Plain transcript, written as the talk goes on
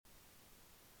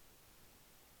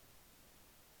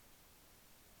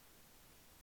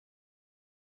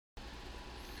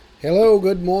Hello,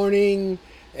 good morning,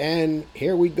 and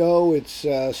here we go. It's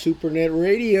SuperNet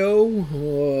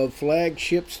Radio,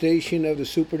 flagship station of the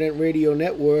SuperNet Radio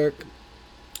network,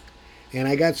 and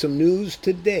I got some news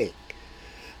today.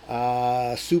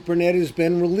 SuperNet has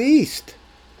been released.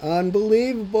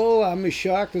 Unbelievable! I'm as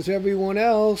shocked as everyone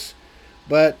else,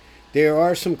 but there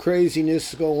are some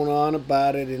craziness going on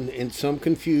about it and some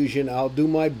confusion. I'll do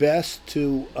my best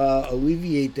to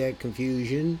alleviate that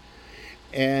confusion,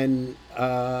 and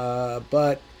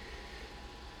but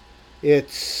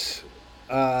it's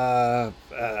I'm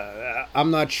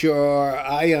not sure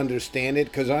I understand it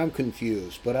because I'm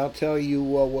confused. But I'll tell you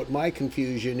what my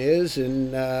confusion is,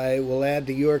 and it will add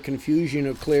to your confusion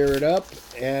or clear it up,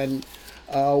 and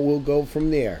we'll go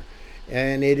from there.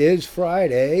 And it is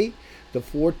Friday, the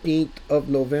 14th of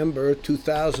November,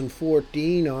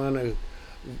 2014, on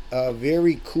a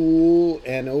very cool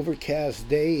and overcast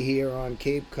day here on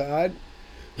Cape Cod.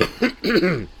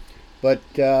 But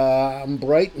I'm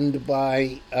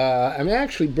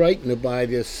actually brightened by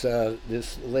this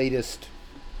latest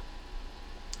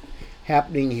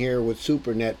happening here with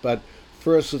SuperNet. But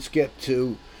first, let's get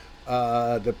to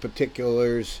the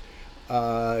particulars.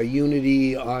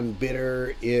 Unity on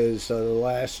bidder is the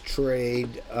last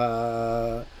trade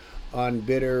on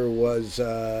bidder was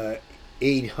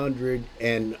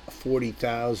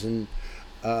 840,000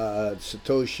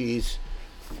 satoshis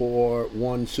for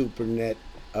one SuperNet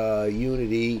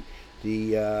Unity.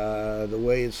 The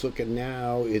way it's looking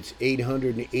now, it's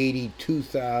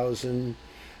 882,000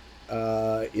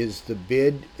 is the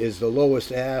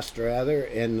lowest asked rather,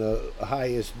 and the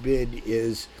highest bid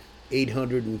is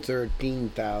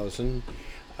 813,000,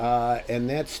 and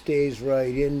that stays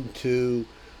right into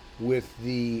with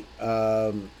the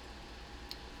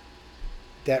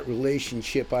that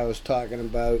relationship I was talking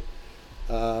about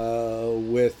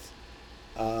with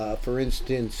for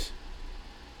instance,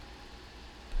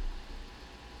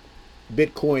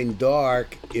 Bitcoin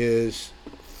Dark is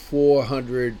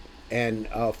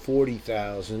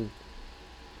 440,000.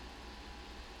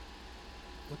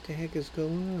 What the heck is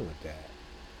going on with that?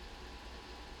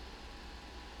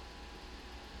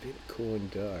 Bitcoin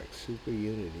Dark, Super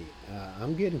Unity.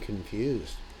 I'm getting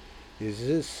confused. Is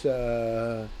this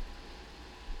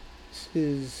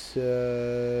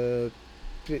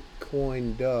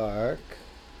Bitcoin Dark?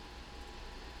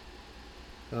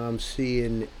 I'm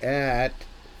seeing at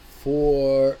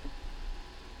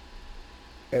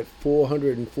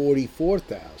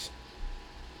 444,000,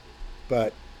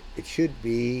 but it should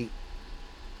be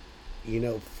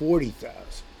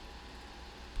 40,000.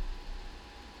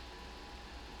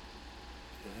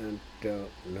 I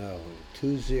don't know.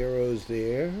 Two zeros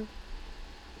there,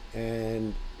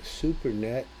 and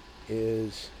SuperNet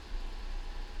is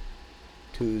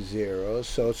 2 zeros,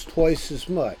 so it's twice as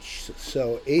much.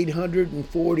 So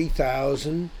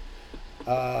 840,000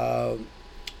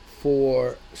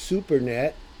 for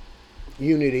SuperNet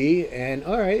Unity, and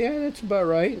all right, yeah, that's about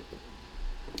right.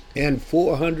 And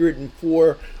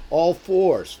 404, all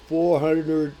fours,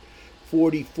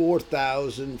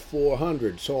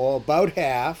 444,400. So about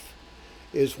half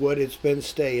is what it's been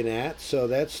staying at. So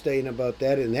that's staying about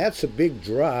that, and that's a big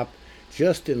drop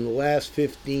just in the last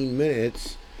 15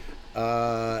 minutes.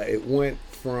 It went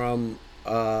from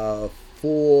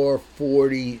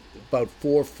 440, about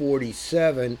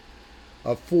 447,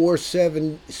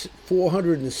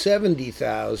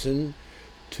 470,000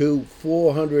 to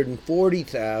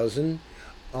 440,000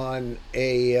 on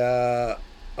a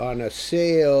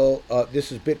sale.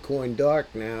 This is Bitcoin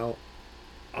Dark now.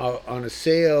 On a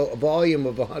sale, a volume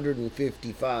of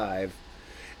 155,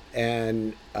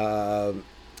 and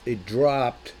it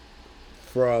dropped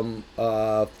from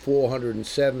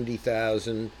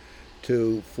 470,000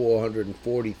 to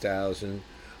 440,000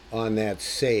 on that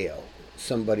sale.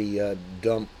 Somebody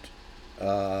dumped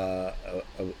a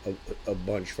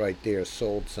bunch right there,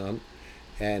 sold some,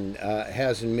 and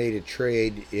hasn't made a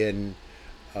trade in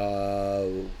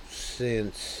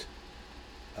since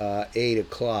 8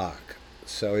 o'clock.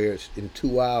 So here's in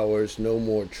 2 hours, no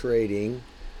more trading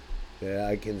that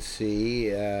I can see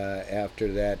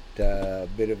after that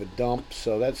bit of a dump.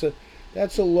 So that's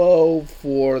a low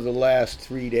for the last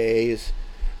 3 days,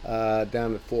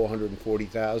 down to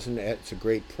 440,000. That's a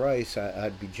great price.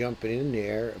 I'd be jumping in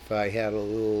there if I had a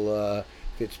little.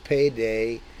 If it's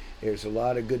payday, there's a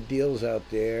lot of good deals out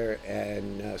there,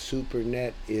 and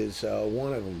SuperNet is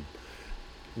one of them.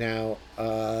 Now,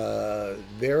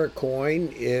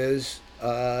 Veracoin is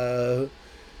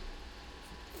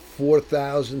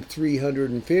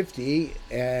 4,350,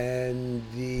 and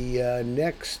the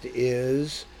next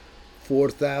is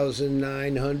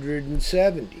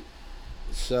 4,970.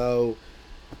 So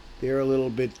they're a little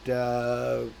bit,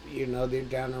 they're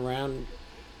down around.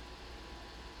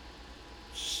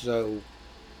 So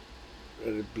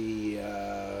it'd be,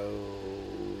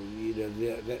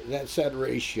 that's that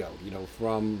ratio,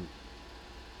 from,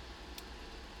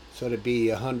 so to be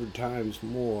 100 times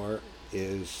more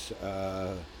is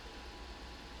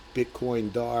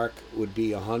Bitcoin Dark would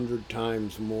be 100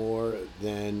 times more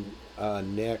than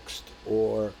Next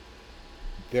or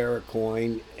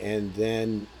Veracoin, and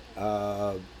then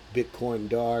Bitcoin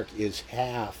Dark is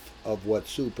half of what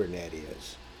SuperNet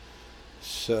is.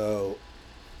 So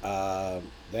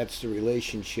that's the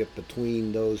relationship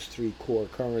between those three core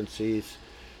currencies.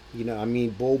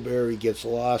 Bullberry gets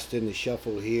lost in the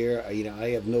shuffle here. I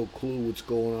have no clue what's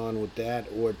going on with that,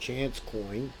 or Chance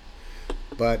Coin,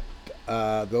 but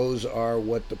those are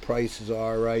what the prices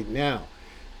are right now.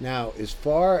 Now, as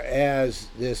far as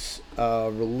this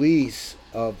release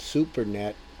of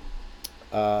SuperNet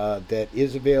that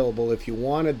is available, if you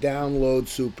want to download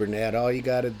SuperNet, all you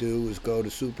got to do is go to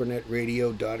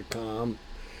supernetradio.com.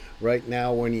 Right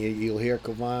now, when you'll hear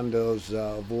Cavando's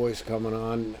voice coming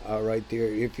on right there.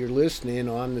 If you're listening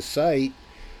on the site,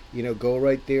 go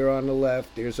right there on the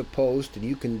left. There's a post, and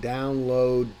you can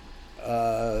download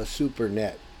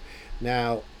SuperNet.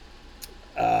 Now,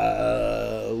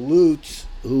 Lutz,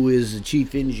 who is the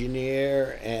chief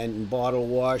engineer and bottle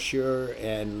washer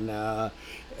and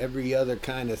every other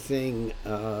kind of thing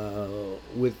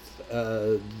with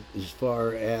as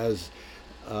far as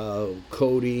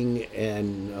coding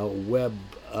and web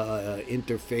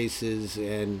interfaces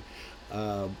and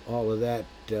all of that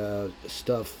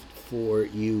stuff for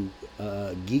you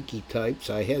geeky types.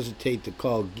 I hesitate to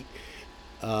call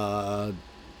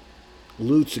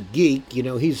Lutz a geek.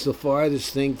 He's the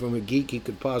farthest thing from a geek you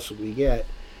could possibly get.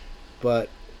 But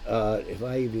if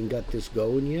I even got this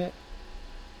going yet?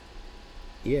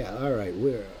 Yeah, all right.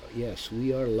 We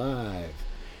are live.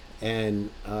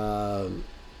 And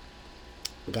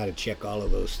got to check all of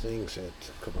those things.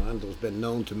 Commando's been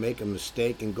known to make a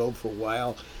mistake and go for a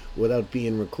while without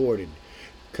being recorded.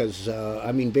 Because,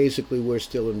 basically we're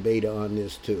still in beta on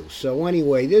this too. So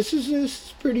anyway, this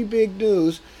is pretty big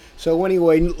news. So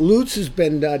anyway, Lutz has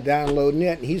been downloading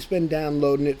it, and he's been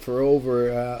downloading it for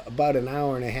over about an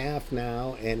hour and a half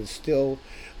now, and it's still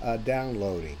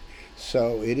downloading.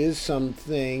 So it is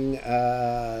something,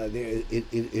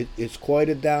 it's quite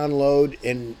a download,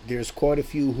 and there's quite a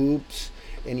few hoops,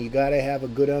 and you got to have a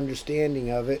good understanding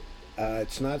of it.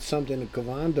 It's not something that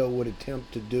Cavando would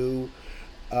attempt to do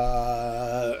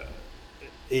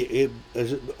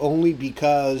only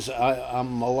because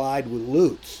I'm allied with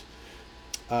Lutz.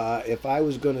 If I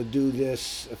was going to do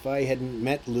this, if I hadn't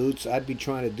met Lutz, I'd be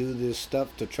trying to do this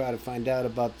stuff to try to find out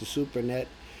about the SuperNet,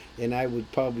 and I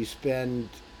would probably spend,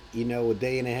 a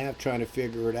day and a half trying to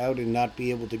figure it out and not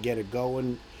be able to get it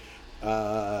going.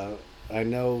 I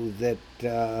know that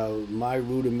my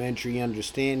rudimentary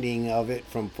understanding of it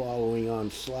from following on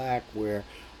Slack, where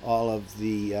all of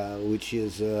the, which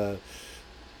is,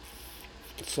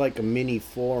 it's like a mini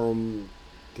forum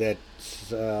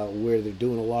that's where they're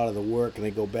doing a lot of the work, and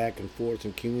they go back and forth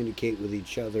and communicate with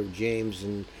each other. James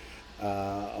and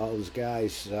all those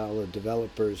guys, all the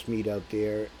developers meet out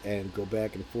there and go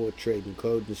back and forth trading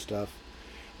code and stuff,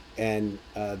 and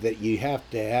that you have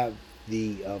to have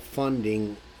the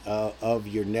funding of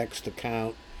your Next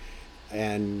account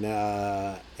and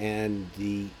the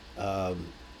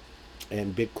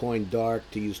and Bitcoin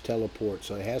Dark to use teleport.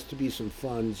 So there has to be some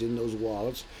funds in those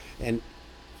wallets, and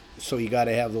so you got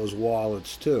to have those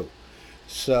wallets too.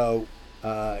 So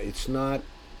it's not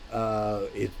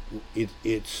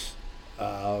it's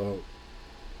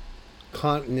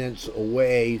continents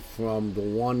away from the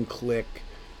one-click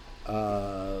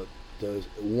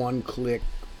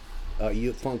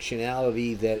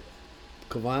functionality that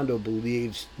Cavando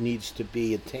believes needs to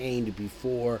be attained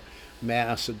before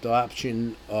mass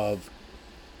adoption of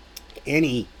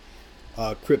any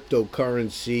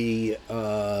cryptocurrency,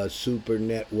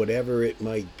 SuperNet, whatever it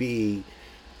might be.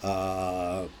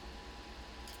 It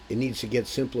needs to get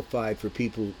simplified for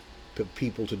people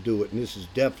to do it, and this is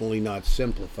definitely not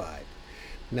simplified.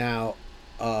 Now,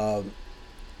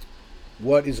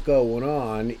 what is going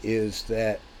on is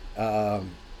that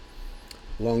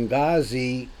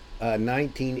Longazi,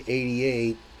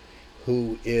 1988,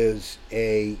 who is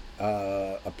a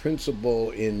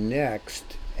principal in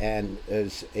Next and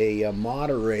is a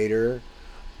moderator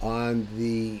on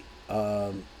the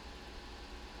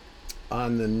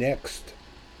Next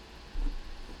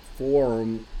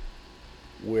forum,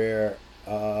 where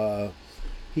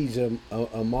he's a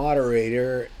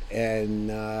moderator and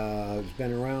has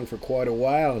been around for quite a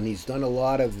while, and he's done a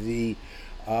lot of the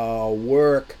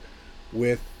work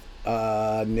with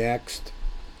next.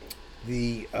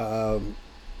 The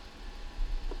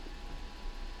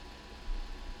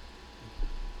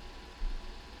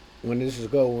when this is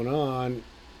going on,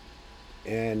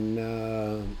 and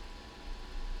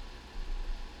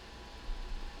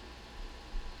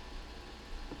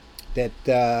that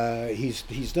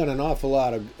he's done an awful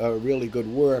lot of really good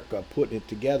work putting it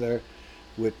together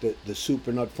with the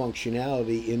SuperNet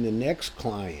functionality in the next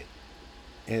client.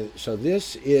 And so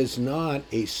this is not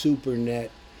a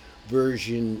SuperNet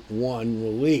version 1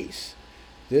 release.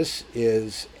 This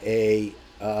is a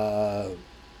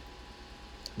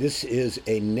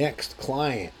next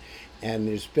client, and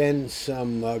there's been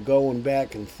some going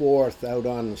back and forth out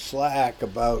on the Slack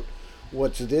about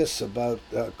what's this about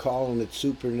calling it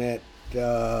SuperNet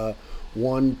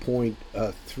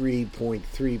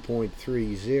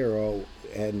 1.3.3.30,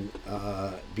 and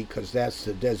because that's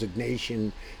the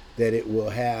designation that it will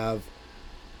have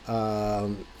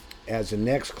as a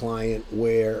next client,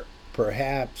 where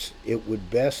perhaps it would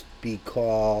best be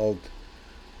called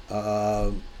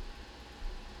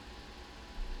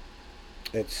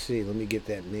let's see, let me get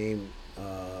that name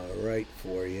right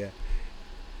for you.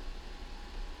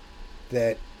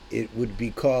 That it would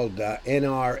be called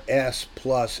NRS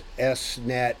plus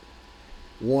SNet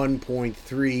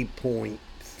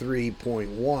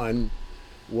 1.3.3.1.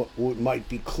 What might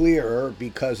be clearer,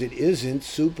 because it isn't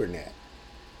SuperNet.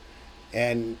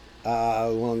 And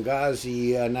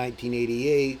Longazi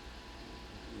 1988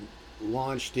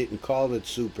 launched it and called it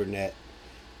SuperNet.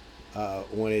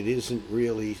 When it isn't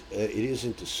really, it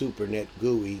isn't the SuperNet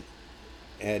GUI,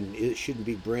 and it shouldn't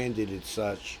be branded as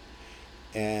such.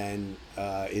 And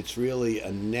it's really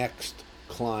a next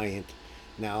client.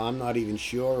 Now, I'm not even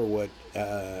sure what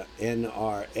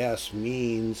NRS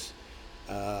means.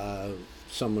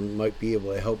 Someone might be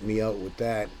able to help me out with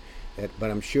that.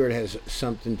 But I'm sure it has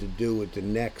something to do with the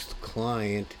next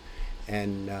client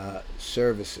and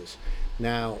services.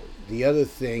 Now, the other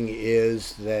thing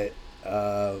is that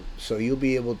so you'll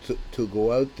be able to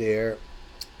go out there,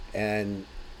 and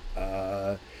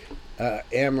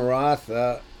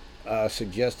Amaratha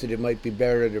suggested it might be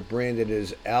better to brand it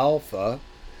as Alpha,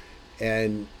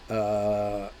 and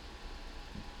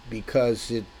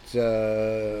because it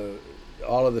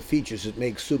all of the features that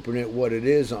make SuperNet what it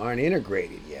is aren't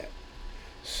integrated yet.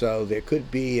 So there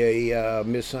could be a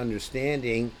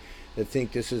misunderstanding that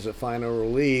think this is a final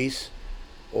release,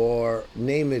 or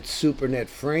name it SuperNet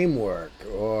Framework,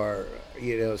 or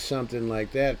something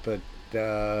like that. But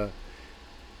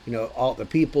all the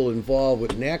people involved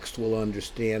with Next will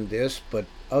understand this, but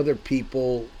other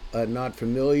people not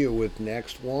familiar with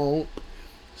Next won't.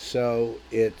 So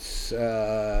it's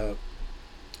a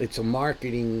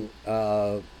marketing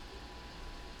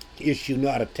issue,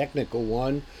 not a technical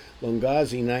one.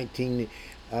 Longazi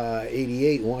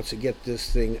 1988 wants to get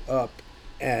this thing up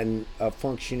and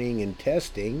functioning and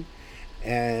testing,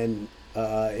 and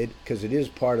because it is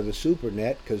part of the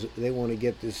SuperNet, because they want to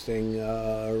get this thing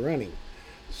running.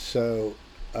 So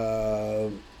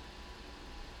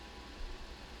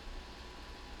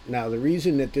now the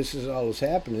reason that this is always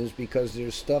happening is because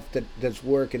there's stuff that's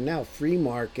working now. Free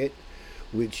Market,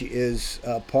 which is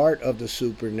part of the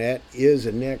SuperNet, is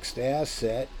a next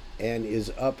asset and is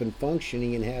up and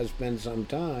functioning and has been some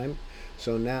time.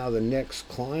 So now the next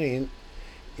client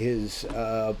is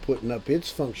putting up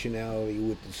its functionality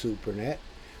with the SuperNet,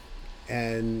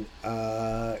 and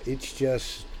it's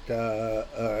just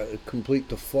complete.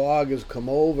 The fog has come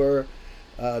over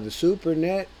the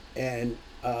SuperNet, and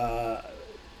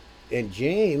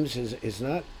James is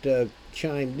not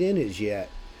chimed in as yet.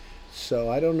 So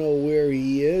I don't know where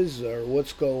he is or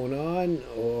what's going on,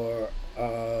 or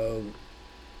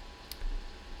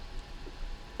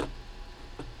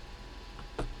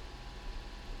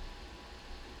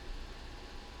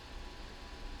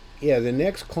yeah, the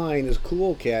next client is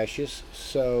Cool Caches.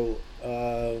 So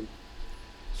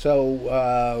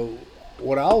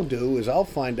what I'll do is I'll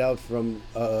find out from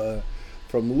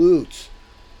Lutz,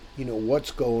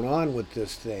 what's going on with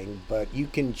this thing. But you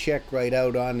can check right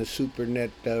out on the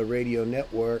SuperNet radio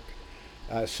network,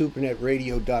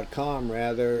 supernetradio.com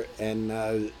rather,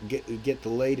 and get the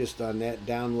latest on that.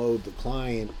 Download the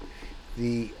client.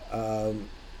 The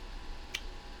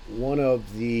one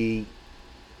of the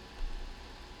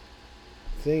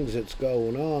things that's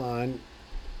going on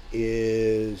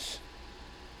is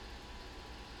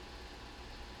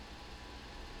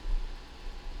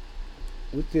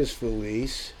with this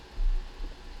release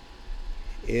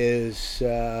is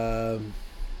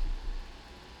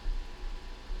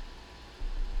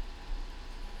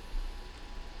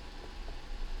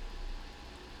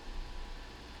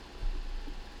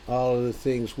all of the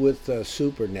things with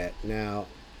SuperNet. Now,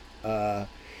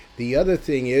 the other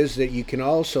thing is that you can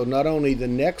also, not only the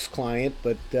Next client,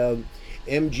 but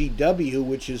MGW,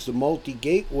 which is the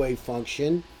multi-gateway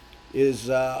function, is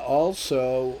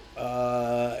also,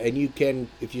 and you can,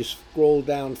 if you scroll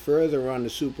down further on the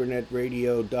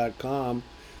supernetradio.com,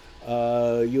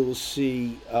 you'll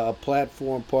see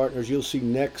platform partners. You'll see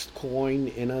Next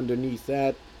Coin, and underneath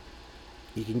that,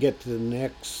 you can get to the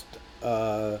Next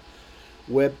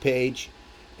web page,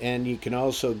 and you can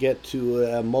also get to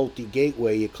a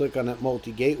multi-gateway. You click on that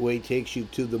multi-gateway, takes you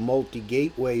to the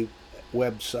multi-gateway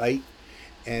website,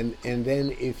 and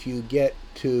then if you get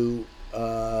to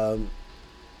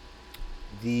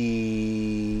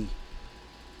the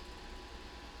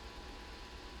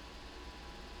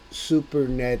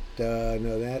SuperNet,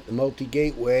 the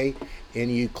multi-gateway,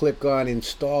 and you click on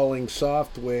installing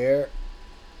software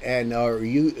and our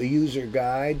user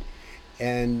guide,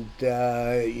 and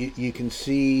you can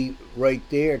see right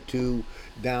there to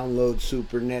download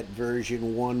SuperNet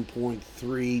version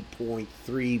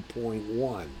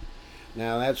 1.3.3.1.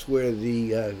 Now that's where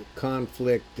the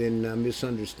conflict and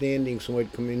misunderstandings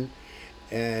might come in,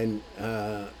 and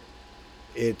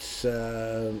it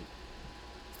says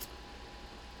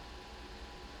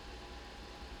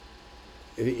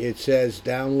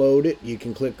download it. You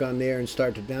can click on there and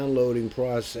start the downloading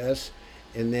process.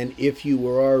 And then if you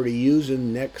were already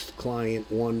using Next Client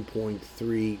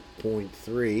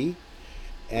 1.3.3,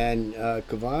 and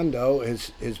Cavando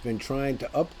has been trying to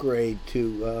upgrade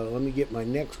to, let me get my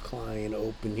Next Client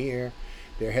open here.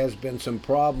 There has been some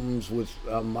problems with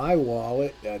my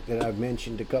wallet that I've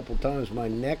mentioned a couple times, my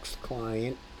Next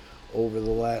Client, over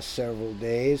the last several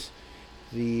days.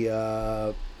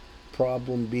 The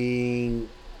problem being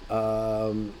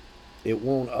it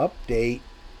won't update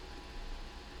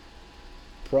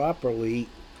properly.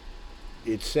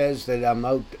 It says that I'm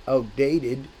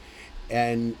outdated,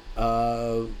 and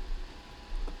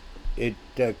it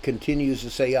continues to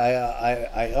say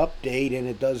I update, and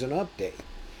it doesn't update.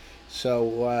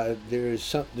 So there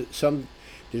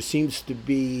seems to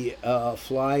be a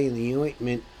fly in the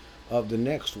ointment of the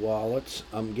Next wallets.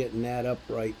 I'm getting that up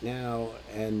right now,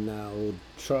 and we'll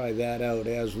try that out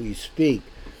as we speak.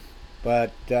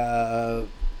 But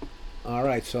all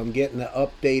right, so I'm getting the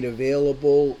update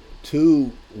available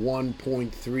to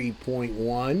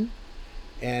 1.3.1,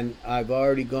 and I've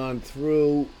already gone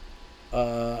through.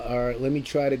 All right, let me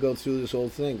try to go through this whole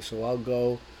thing. So I'll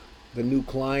go. The new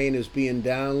client is being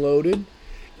downloaded,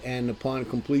 and upon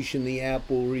completion, the app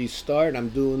will restart. I'm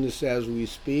doing this as we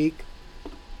speak.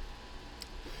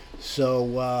 So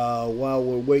while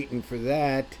we're waiting for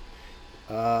that,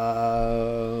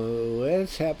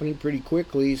 it's happening pretty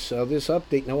quickly. So this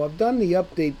update, now I've done the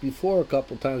update before a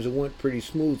couple times. It went pretty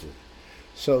smoothly.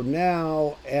 So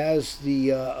now as the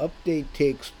update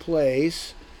takes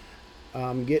place,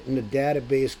 I'm getting the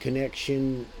database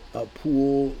connection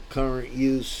pool, current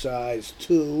use size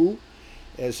 2,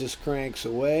 as this cranks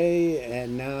away,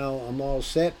 and now I'm all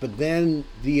set. But then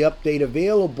the update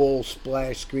available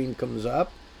splash screen comes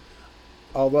up,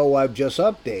 although I've just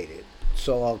updated.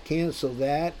 So I'll cancel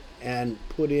that and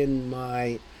put in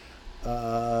my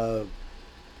my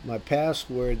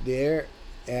password there,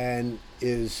 and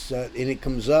it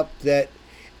comes up that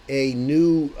a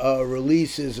new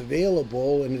release is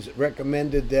available, and it's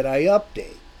recommended that I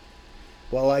update.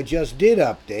 Well, I just did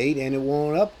update, and it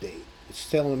won't update. It's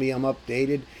telling me I'm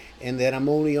updated and that I'm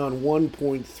only on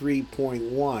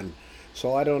 1.3.1.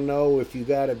 So I don't know if you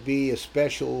got to be a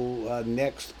special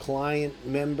Next Client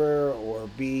member or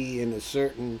be in a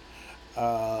certain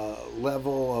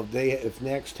level of if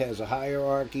Next has a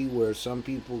hierarchy where some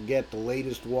people get the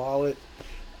latest wallet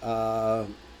or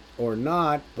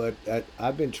not. But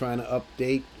I've been trying to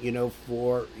update,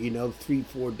 for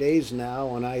 3-4 days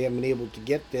now, and I haven't been able to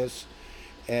get this.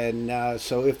 And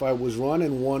so if I was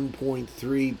running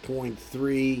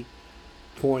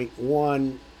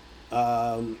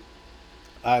 1.3.3.1,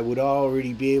 I would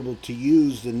already be able to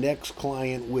use the Next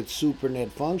Client with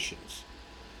SuperNet functions.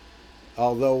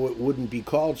 Although it wouldn't be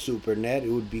called SuperNet,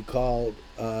 it would be called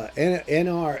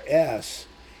NRS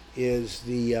is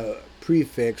the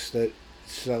prefix that.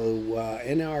 So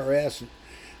NRS,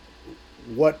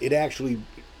 what it actually,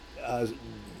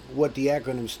 what the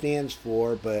acronym stands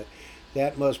for, but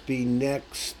that must be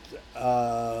Next.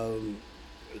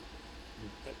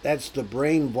 That's the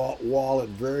Brain Wallet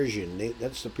version.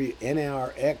 That's the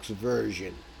NRX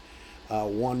version,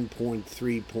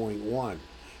 1.3.1.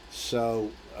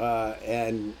 So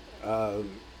and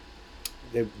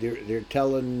they're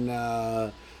telling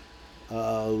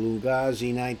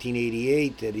Lugazi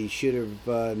 1988 that he should have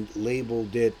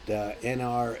labeled it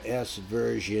NRS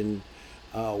version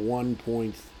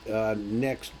 1.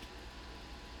 Next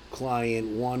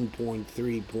client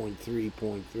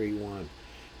 1.3.3.31.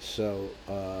 So,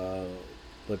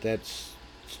 but it's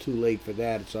too late for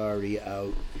that. It's already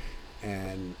out,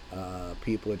 and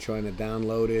people are trying to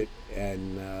download it.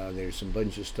 And there's some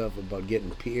bunch of stuff about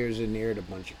getting peers in there, and a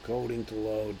bunch of coding to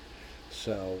load.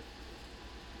 So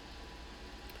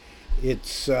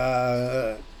it's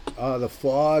the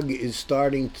fog is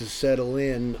starting to settle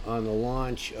in on the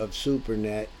launch of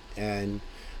SuperNet, and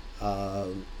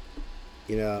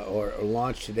or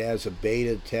launched it as a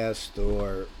beta test,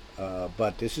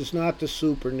 but this is not the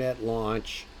SuperNet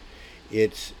launch.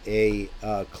 It's a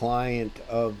client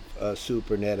of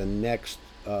SuperNet, a next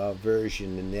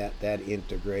version, and that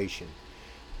integration.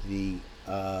 The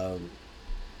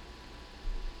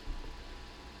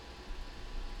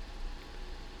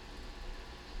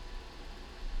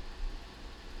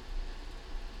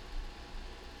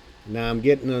Now I'm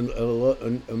getting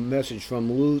a message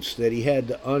from Lutz that he had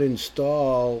to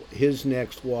uninstall his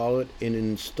next wallet and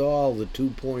install the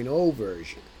 2.0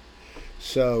 version.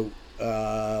 So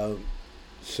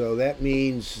that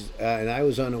means, and I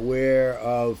was unaware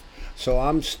of. So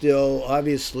I'm still on the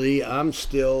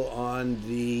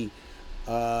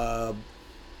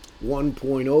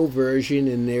 1.0 version,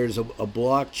 and there's a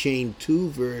blockchain 2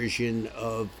 version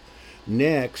of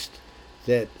Next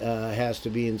that has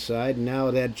to be inside. Now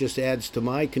that just adds to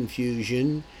my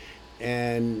confusion.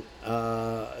 And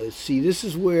see, this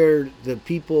is where the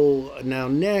people now.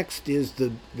 Next is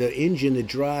the engine that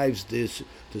drives the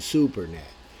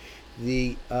SuperNet.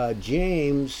 The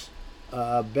James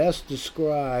best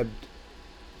described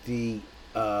the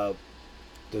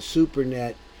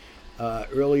SuperNet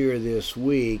earlier this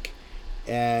week,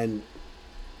 and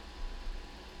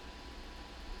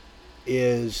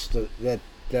is that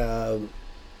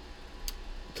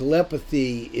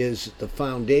telepathy is the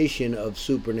foundation of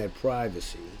SuperNet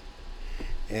privacy,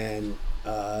 and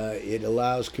it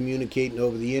allows communicating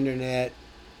over the internet.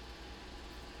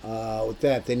 With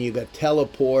that, then you got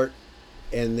teleport,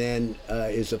 and then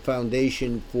is a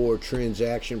foundation for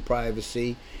transaction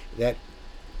privacy. That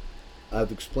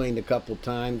I've explained a couple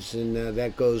times, and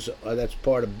that goes. That's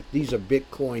part of. These are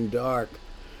Bitcoin Dark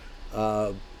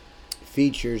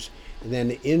features. And then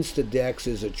the Instadex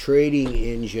is a trading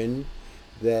engine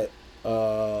that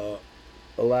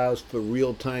allows for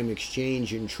real-time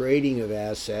exchange and trading of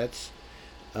assets,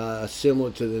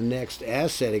 similar to the Next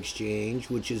Asset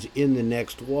Exchange, which is in the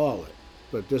Next wallet.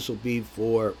 But this will be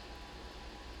for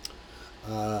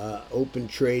open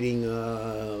trading.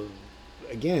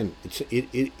 Again,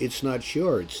 it's not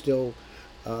sure. It's still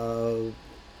a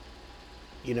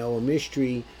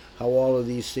mystery how all of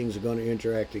these things are going to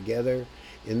interact together.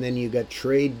 And then you got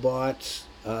trade bots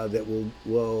that will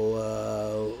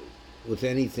with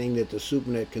anything that the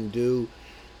SuperNet can do.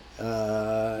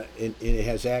 And it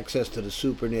has access to the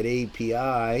SuperNet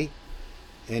API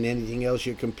and anything else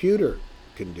your computer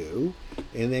can do.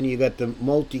 And then you got the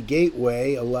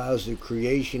multi-gateway, allows the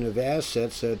creation of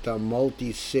assets that are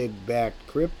multi-sig backed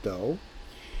crypto.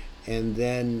 And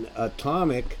then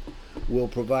Atomic will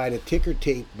provide a ticker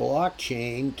tape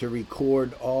blockchain to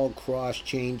record all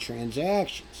cross-chain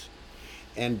transactions.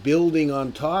 And building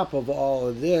on top of all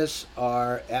of this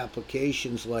are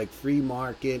applications like Free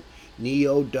Market,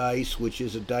 Neo Dice, which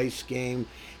is a dice game.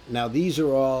 Now these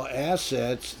are all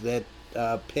assets that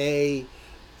pay,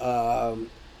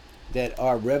 that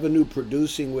are revenue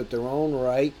producing with their own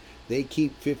right. They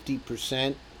keep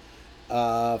 50%,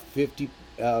 of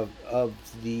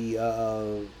the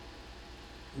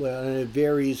well, and it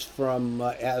varies from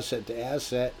asset to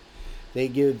asset. They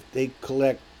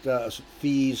collect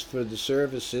fees for the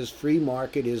services. Free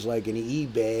Market is like an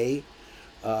eBay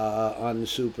on the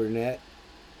SuperNet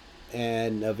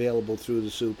and available through the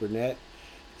SuperNet,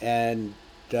 and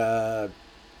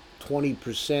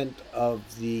 20%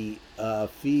 of the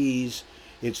fees,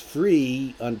 it's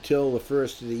free until the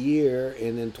first of the year,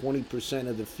 and then 20%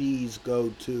 of the fees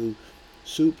go to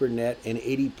SuperNet, and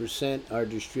 80% are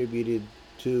distributed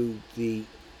to the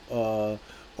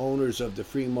owners of the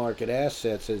free market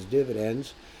assets as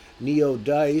dividends. Neo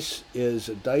Dice is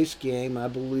a dice game. I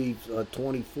believe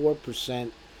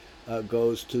 24%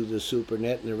 goes to the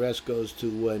SuperNet, and the rest goes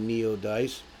to Neo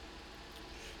Dice.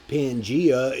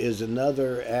 Pangea is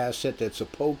another asset that's a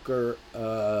poker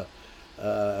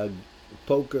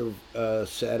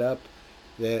setup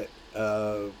that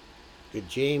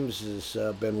James has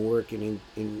been working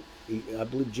in. I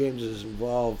believe James is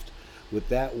involved with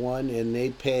that one, and they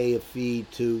pay a fee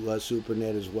to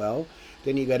SuperNet as well.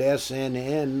 Then you got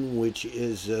SNN, which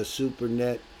is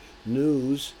SuperNet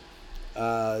News.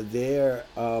 They're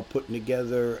putting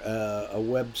together a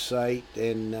website,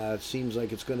 and it seems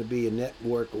like it's going to be a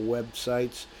network of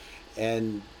websites,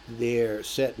 and they're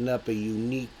setting up a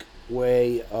unique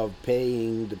way of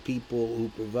paying the people who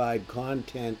provide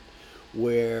content,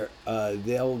 where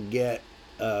they'll get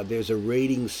there's a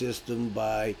rating system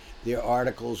by their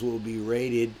articles will be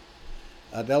rated.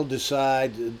 They'll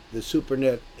decide, the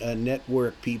SuperNet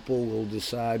network people will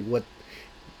decide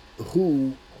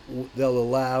who they'll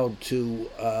allow to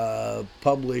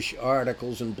publish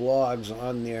articles and blogs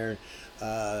on their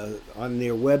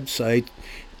website,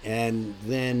 and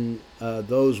then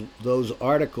those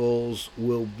articles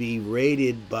will be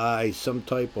rated by some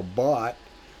type of bot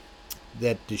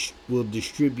that will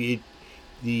distribute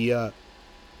the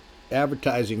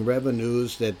advertising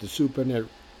revenues that the Super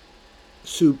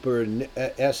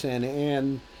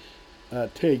SNN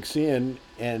takes in,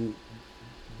 and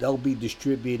they'll be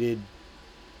distributed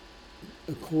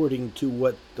according to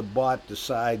what the bot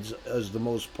decides as the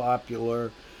most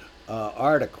popular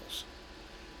articles.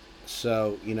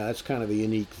 So, that's kind of a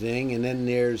unique thing. And then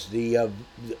there's the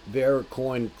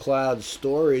Vericoin cloud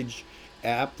storage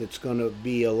app that's going to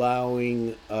be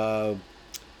allowing the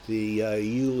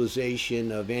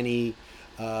utilization of any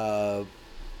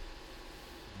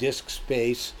disk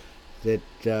space that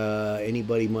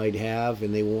anybody might have,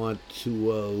 and they want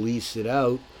to lease it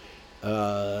out.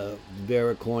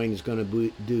 Vericoin is going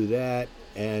to do that,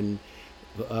 and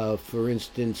for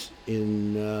instance,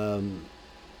 in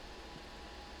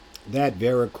that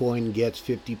Vericoin gets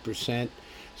 50%,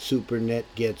 SuperNet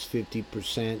gets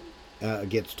 50%,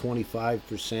 gets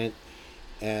 25%,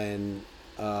 and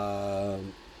I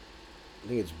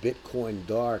think it's Bitcoin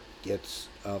Dark gets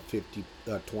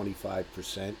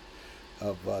 25%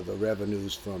 of the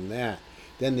revenues from that.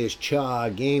 Then there's Cha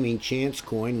Gaming Chance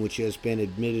Coin, which has been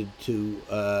admitted to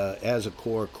as a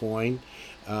core coin.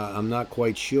 I'm not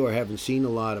quite sure. I haven't seen a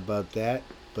lot about that,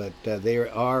 but they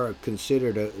are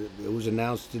considered. It was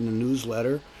announced in the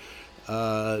newsletter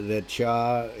that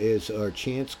Cha or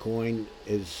Chance Coin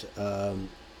is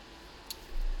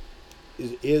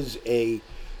a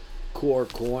core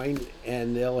coin,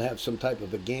 and they'll have some type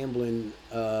of a gambling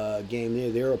game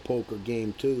there. They're a poker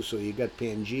game too. So you got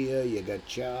Pangea, you got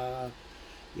Cha.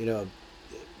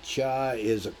 Cha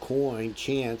is a coin.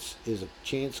 Chance is a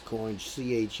chance coin.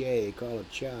 CHA, they call it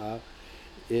Cha,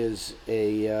 is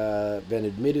been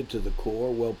admitted to the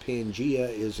core. Well, Pangea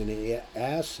is an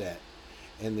asset,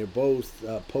 and they're both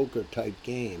poker type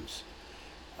games.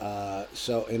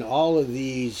 So, in all of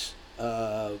these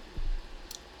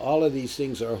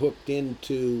things are hooked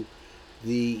into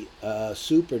the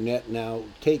SuperNet. Now,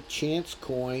 take Chance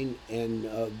Coin and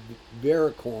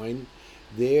Vericoin.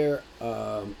 They're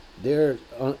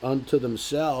unto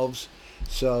themselves,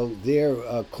 so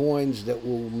they're coins that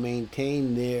will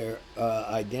maintain their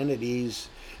identities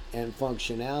and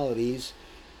functionalities,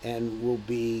 and will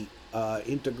be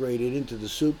integrated into the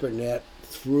SuperNet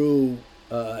through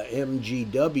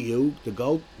MGW,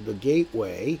 the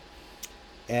gateway,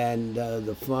 and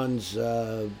the funds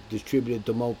distributed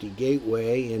to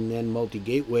Multi-Gateway, and then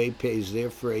Multi-Gateway pays their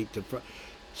freight to.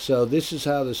 So this is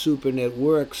how the SuperNet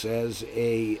works, as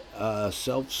a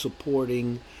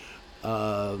self-supporting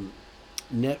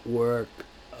network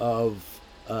of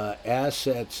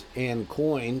assets and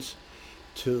coins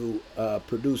to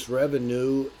produce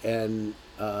revenue and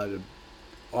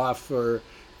offer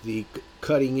the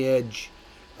cutting-edge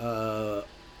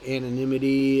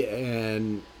anonymity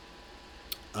and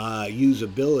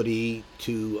usability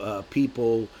to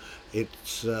people.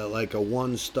 It's like a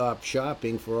one-stop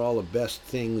shopping for all the best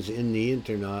things in the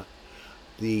internet.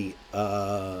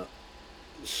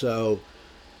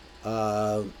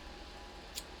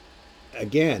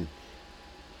 Again,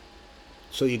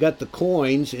 so you got the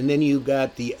coins, and then you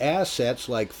got the assets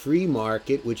like Free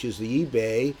Market, which is the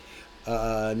eBay,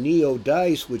 Neo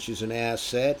Dice, which is an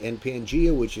asset, and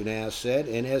Pangea, which is an asset,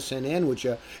 and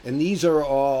SNN, and these are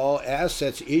all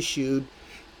assets issued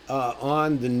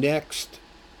on the next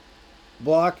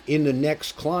block in the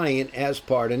next client as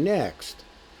part of Next,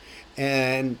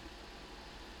 and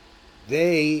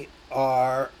they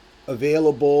are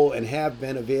available and have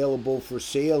been available for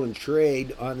sale and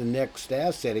trade on the Next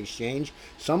Asset Exchange.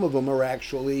 Some of them are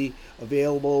actually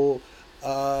available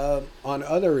on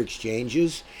other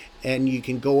exchanges, and you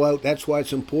can go out. That's why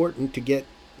it's important to get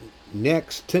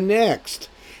Next to Next.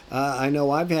 I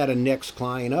know I've had a Next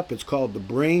client up. It's called the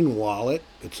Brain Wallet.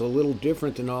 It's a little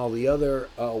different than all the other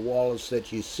wallets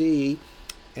that you see,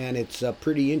 and it's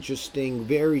pretty interesting,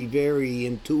 very, very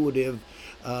intuitive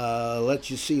lets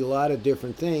you see a lot of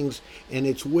different things, and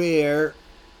it's where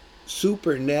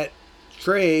SuperNet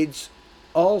trades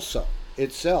also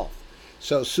itself.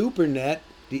 So SuperNet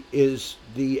is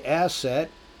the asset,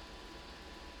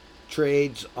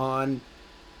 trades on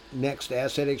Next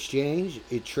Asset Exchange.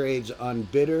 It trades on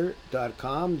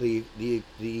Bidder.com, the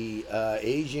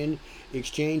Asian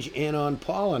exchange, and on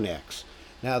Polynex.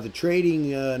 Now the trading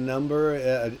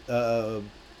number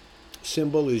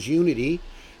symbol is Unity,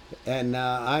 and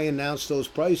I announce those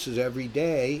prices every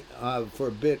day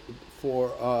from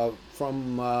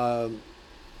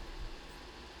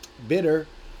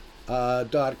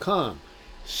Bidder.com.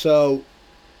 So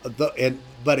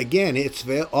but again,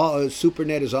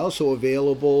 SuperNet is also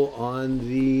available on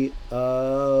the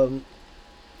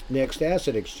Next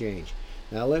Asset Exchange.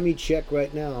 Now let me check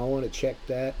right now. I want to check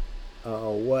that.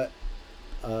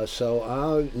 So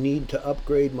I need to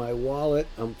upgrade my wallet.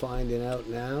 I'm finding out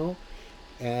now,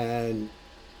 and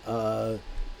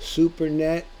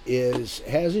SuperNet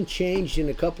hasn't changed in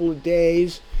a couple of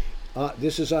days.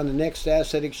 This is on the Next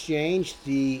Asset Exchange.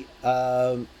 The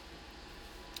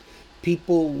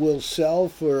people will sell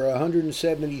for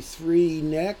 173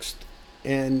 next,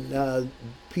 and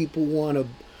people want to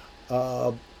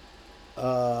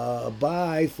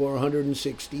buy for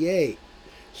 168.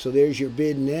 So there's your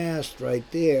bid and ask right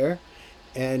there,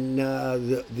 and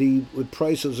the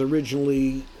price was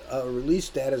originally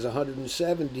released at as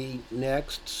 170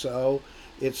 next, so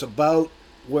it's about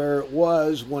where it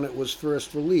was when it was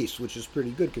first released, which is pretty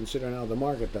good considering how the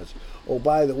market does. Oh,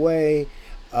 by the way,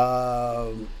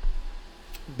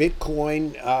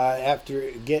 Bitcoin,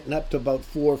 after getting up to about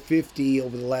 450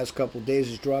 over the last couple of days,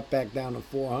 has dropped back down to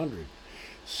 400.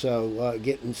 So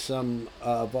getting some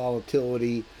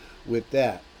volatility with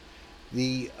that.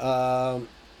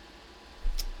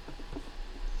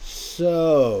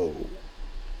 So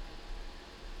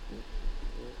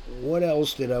what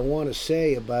else did I want to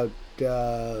say about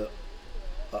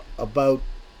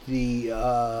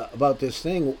this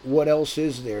thing? What else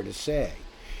is there to say?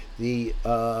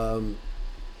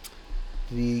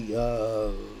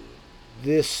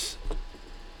 This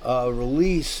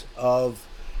release of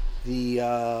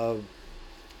the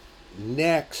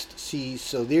Next. See,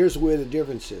 so there's where the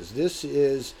difference is. This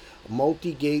is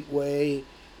multi-gateway,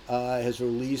 has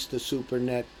released the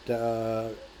SuperNet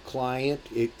client,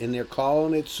 and they're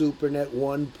calling it SuperNet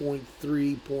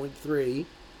 1.3.3.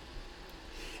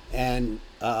 And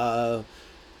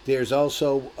there's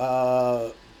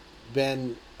also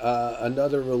been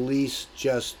another release,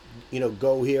 just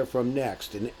go here from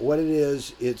Next. And what it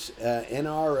is, it's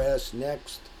NRS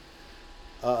Next.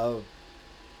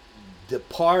 The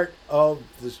part of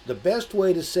the best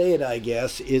way to say it, I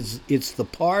guess, is it's the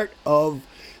part of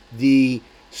the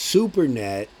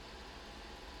SuperNet,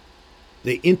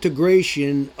 the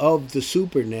integration of the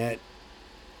SuperNet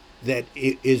that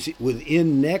is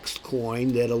within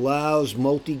NextCoin that allows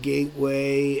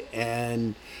multi-gateway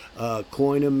and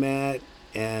Coinomat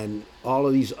and all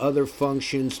of these other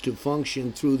functions to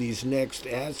function through these Next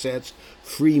assets,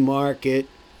 free market.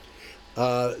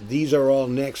 These are all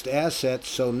Next assets,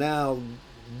 so now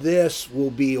this will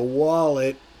be a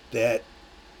wallet that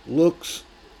looks,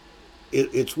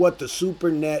 it's what the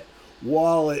SuperNet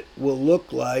wallet will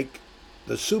look like,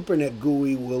 the SuperNet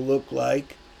GUI will look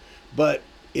like, but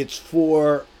it's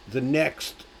for the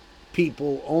Next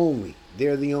people only.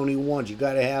 They're the only ones. You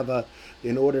got to have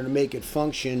in order to make it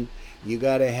function, you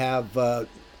got to have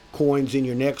coins in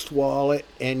your Next wallet,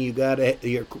 and you got to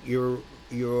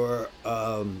your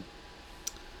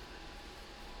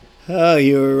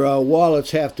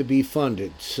wallets have to be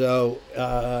funded. So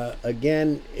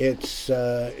again, it's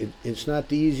not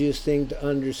the easiest thing to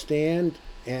understand,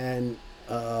 and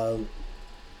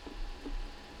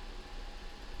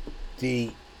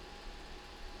the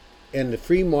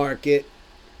free market,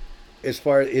 as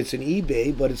far as it's an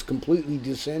eBay, but it's completely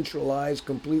decentralized,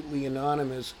 completely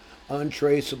anonymous,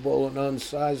 untraceable, and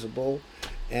unsizable,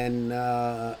 and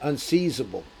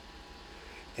unseizable.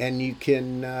 And you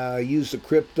can use the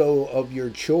crypto of your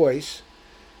choice,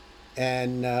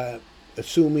 and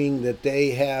assuming that they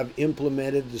have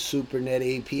implemented the SuperNet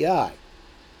API.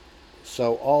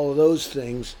 So all of those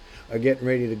things are getting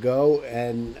ready to go,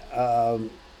 and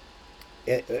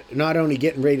not only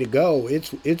getting ready to go,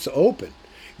 it's open.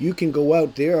 You can go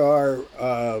out. There are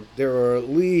at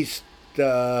least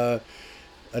a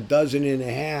dozen and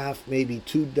a half, maybe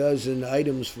 24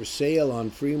 items for sale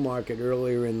on free market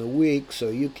earlier in the week, so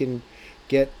you can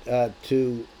get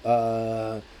to.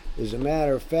 As a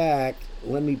matter of fact,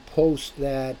 let me post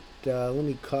that. Let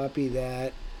me copy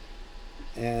that,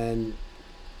 and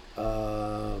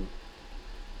I'll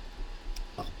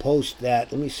I'll post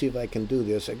that. Let me see if I can do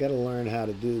this. I got to learn how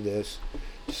to do this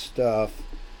stuff.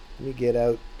 Let me get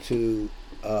out to,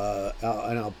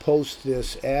 and I'll post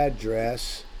this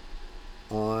address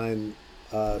on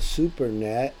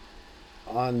SuperNet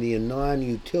on the Anon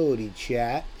utility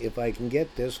chat if I can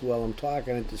get this while I'm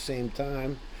talking at the same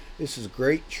time. This is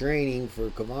great training for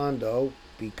Cavando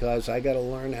because I got to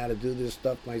learn how to do this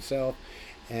stuff myself,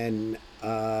 and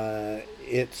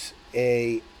it's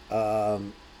a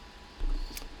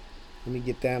let me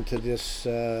get down to this.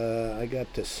 I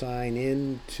got to sign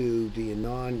in to the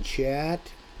Anon chat,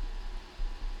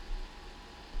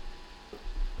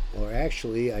 or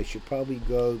actually I should probably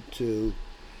go to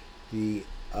the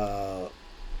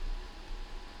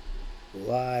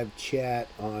live chat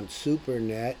on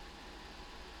SuperNet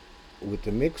with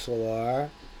the Mixlr,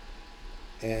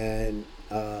 and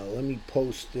let me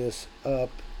post this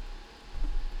up.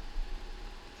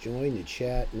 Join the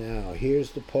chat now.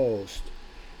 Here's the post.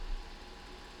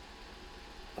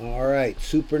 All right,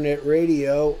 SuperNet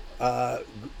Radio. I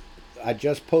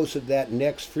just posted that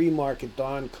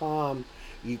nextfreemarket.com.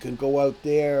 You can go out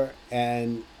there,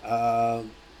 and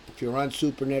if you're on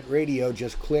SuperNet Radio,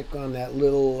 just click on that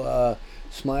little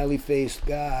smiley-faced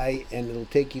guy, and it'll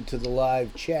take you to the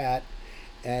live chat,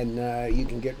 and you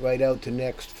can get right out to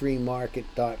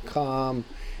nextfreemarket.com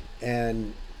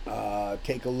and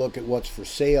take a look at what's for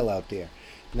sale out there.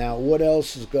 Now, what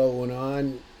else is going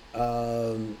on?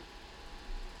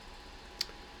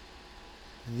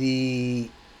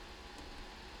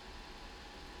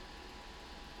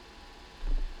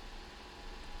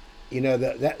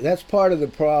 That's part of the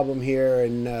problem here,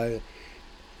 and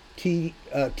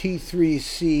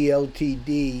T3C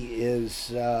Ltd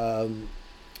is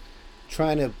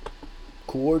trying to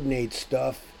coordinate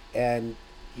stuff, and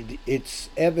it's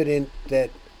evident that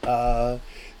the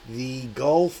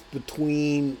gulf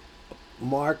between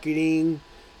marketing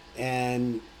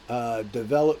and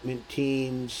development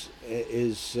teams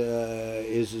is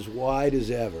as wide as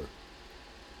ever.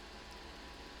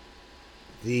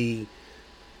 The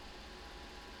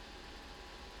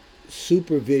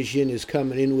Supervision is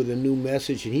coming in with a new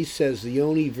message, and he says the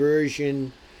only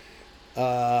version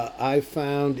I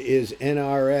found is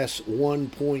NRS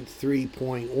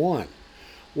 1.3.1.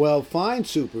 Well, fine,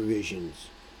 Supervision.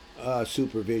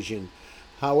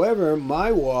 However,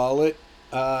 my wallet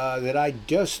that I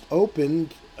just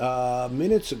opened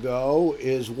minutes ago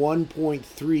is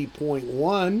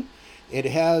 1.3.1. It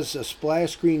has a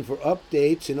splash screen for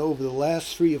updates, and over the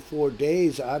last 3 or 4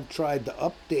 days, I've tried to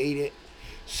update it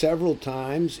several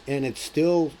times, and it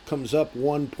still comes up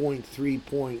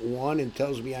 1.3.1 and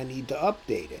tells me I need to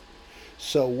update it.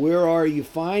 So where are you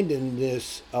finding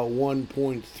this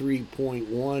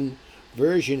 1.3.1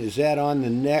 version? Is that on the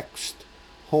next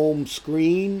home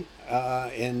screen?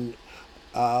 And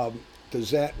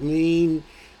does that mean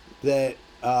that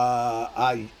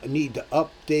I need to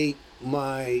update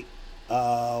my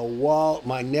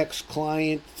my next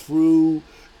client through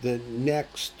the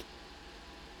next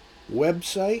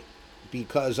website?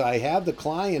 Because I have the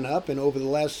client up, and over the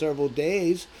last several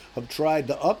days I've tried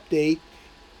to update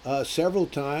several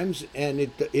times, and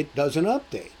it doesn't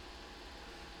update.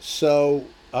 So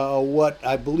what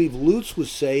I believe Lutz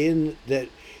was saying, that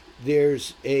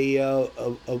there's he's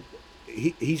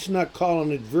not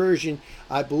calling it version.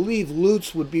 I believe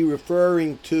Lutz would be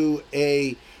referring to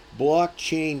a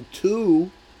blockchain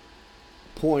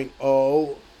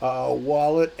 2.0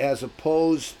 wallet, as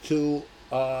opposed to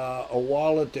a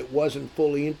wallet that wasn't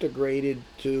fully integrated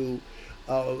to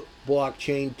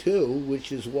blockchain 2,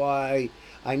 which is why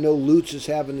I know Lutz is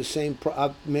having the same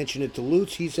I've mentioned it to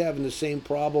Lutz. He's having the same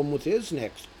problem with his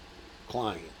next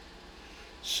client.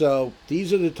 So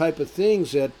these are the type of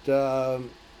things that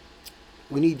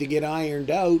we need to get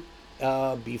ironed out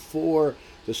before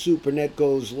the SuperNet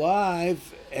goes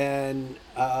live. And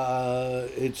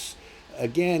it's,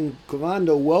 again,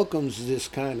 Cavando welcomes this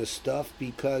kind of stuff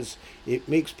because it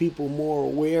makes people more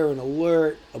aware and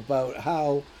alert about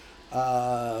how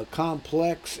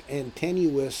complex and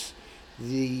tenuous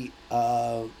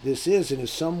this is. And if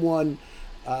someone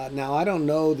now, I don't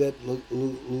know that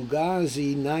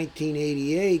Lugazi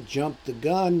 1988 jumped the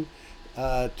gun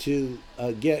to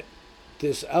get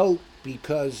this out,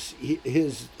 because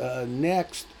his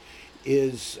next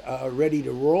is ready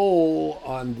to roll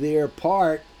on their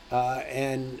part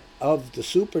and of the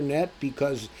SuperNet,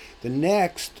 because the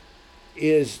next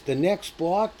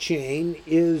blockchain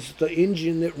is the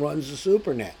engine that runs the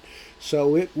SuperNet.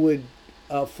 So it would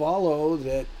follow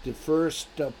that the first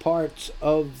parts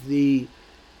of the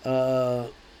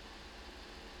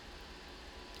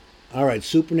all right,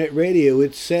 SuperNet Radio,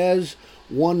 it says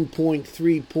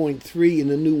 1.3.3 in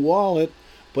the new wallet.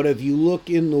 But if you look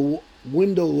in the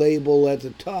window label at the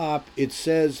top, it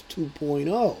says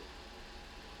 2.0.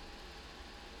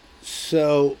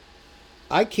 So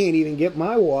I can't even get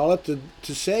my wallet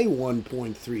to say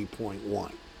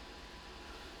 1.3.1.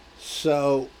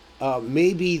 So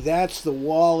maybe that's the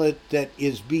wallet that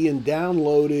is being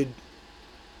downloaded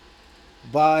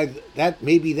by that.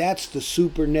 Maybe that's the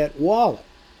SuperNet wallet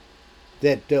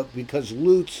that because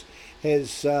Lutz has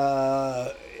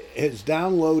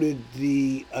downloaded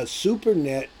the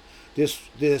SuperNet,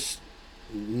 this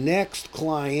Next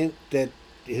client that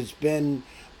has been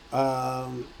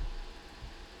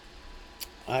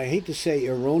I hate to say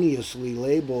erroneously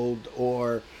labeled,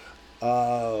 or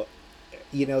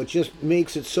it just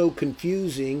makes it so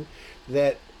confusing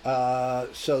that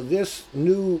so this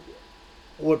new,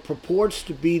 what purports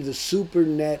to be the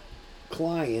SuperNet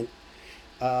client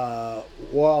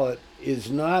wallet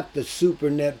is not the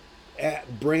SuperNet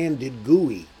branded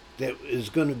GUI that is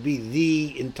going to be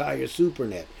the entire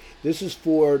SuperNet. This is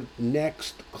for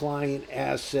Next client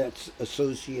assets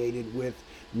associated with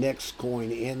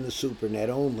NextCoin and the SuperNet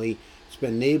only. It's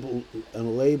been labeled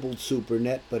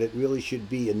SuperNet, but it really should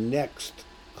be a Next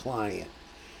client,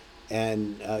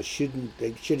 and they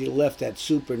should have left that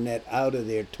SuperNet out of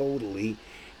there totally,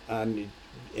 and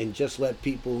just let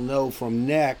people know from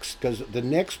Next, because the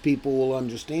Next people will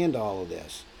understand all of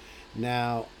this.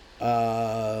 Now,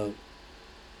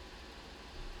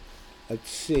 let's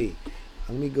see.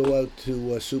 Let me go out to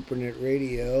SuperNet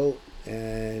Radio,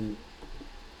 and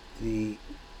the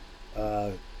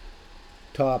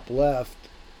top left,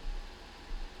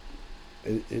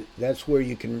 that's where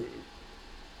you can,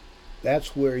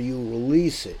 that's where you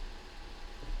release it.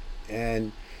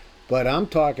 But I'm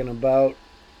talking about,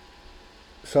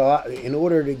 so in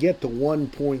order to get to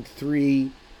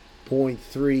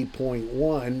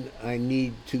 1.3.3.1, I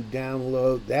need to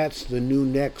download, that's the new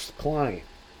Next client.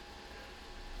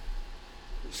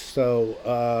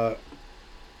 So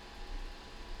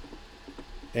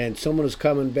and someone is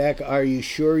coming back, are you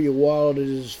sure your wallet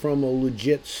is from a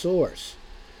legit source?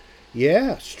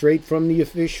 Yeah, straight from the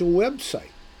official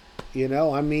website.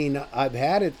 I mean, I've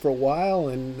had it for a while,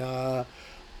 and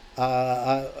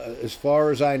as far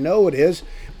as I know, it is.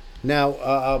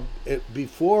 Now,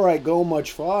 before I go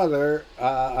much farther,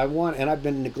 and I've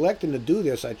been neglecting to do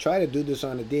this, I try to do this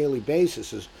on a daily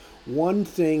basis, is one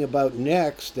thing about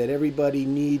Next that everybody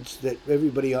needs, that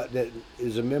everybody that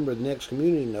is a member of the Next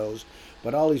community knows,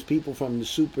 but all these people from the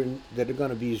that are going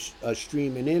to be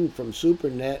streaming in from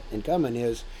SuperNet and coming,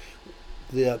 is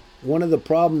one of the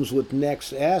problems with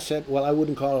Next asset, well, I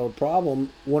wouldn't call it a problem,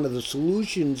 one of the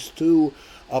solutions to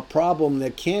a problem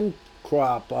that can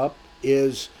crop up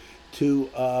is to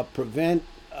prevent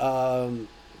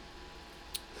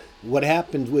what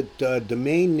happened with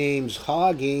domain names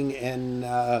hogging, and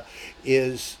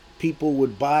is people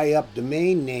would buy up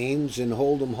domain names and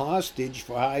hold them hostage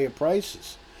for higher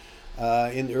prices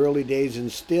in the early days,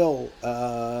 and still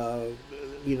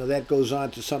that goes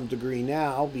on to some degree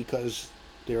now, because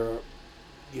the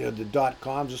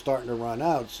 .coms are starting to run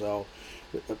out. So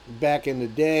back in the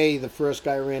day, the first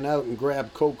guy ran out and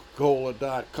grabbed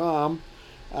Coca-Cola.com,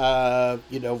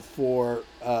 for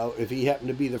if he happened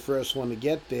to be the first one to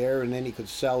get there, and then he could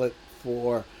sell it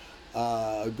for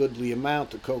a goodly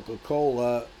amount to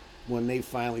Coca-Cola when they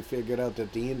finally figured out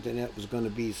that the internet was going to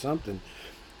be something.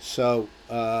 So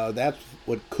that's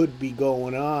what could be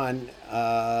going on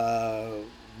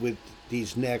with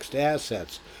these Next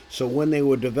assets. So when they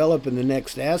were developing the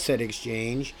Next Asset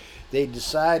Exchange, they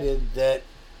decided that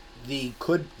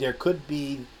there could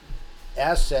be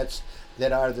assets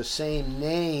that are the same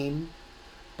name,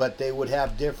 but they would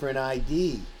have different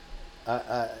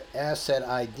asset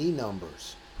ID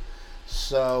numbers.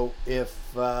 So if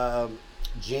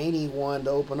Janie wanted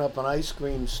to open up an ice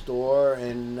cream store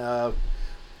and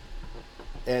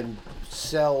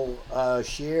sell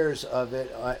shares of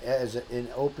it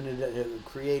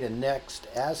create a Next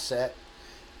asset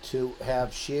to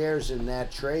have shares in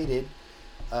that traded,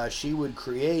 she would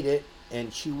create it,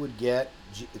 and she would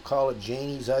call it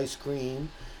Janie's Ice Cream,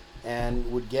 and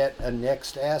would get a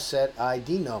Next asset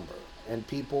ID number, and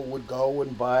people would go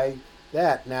and buy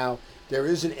that. Now, there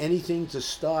isn't anything to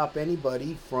stop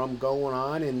anybody from going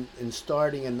on and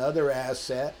starting another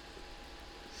asset,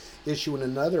 issuing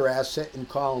another asset and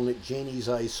calling it Janie's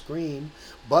Ice Cream,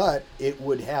 but it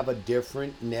would have a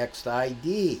different Next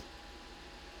ID.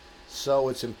 So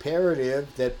it's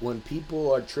imperative that when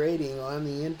people are trading on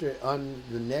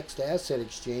the Next Asset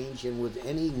Exchange, and with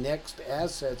any Next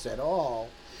assets at all,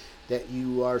 that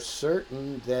you are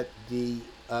certain that the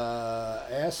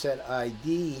asset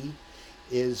ID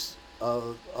is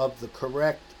of the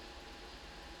correct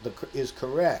is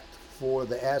correct for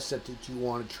the asset that you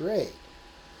want to trade.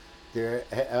 There,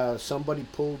 somebody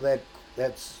pulled that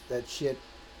shit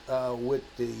with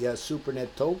the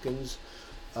SuperNet tokens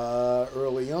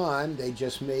early on. They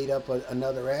just made up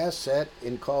another asset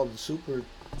and called it super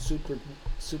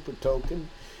token,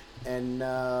 and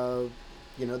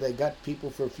they got people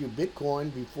for a few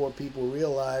Bitcoin before people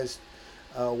realized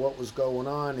what was going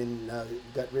on, and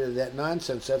got rid of that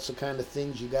nonsense. That's the kind of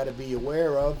things you got to be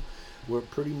aware of. We're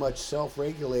pretty much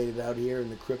self-regulated out here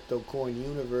in the crypto coin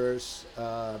universe.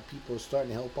 People are starting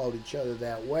to help out each other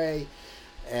that way.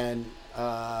 And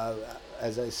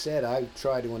as I said, I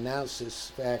try to announce this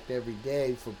fact every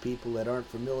day for people that aren't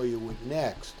familiar with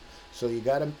Next. So you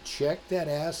got to check that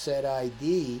asset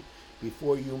ID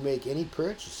before you make any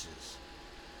purchases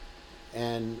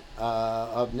and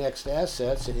of Next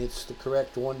assets, and it's the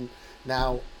correct one.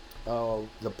 Now,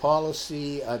 the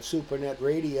policy on SuperNet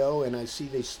Radio, and I see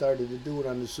they started to do it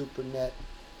on the SuperNet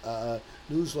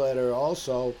newsletter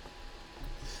also,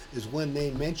 is when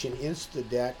they mention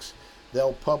InstaDex,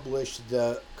 they'll publish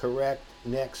the correct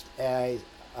Next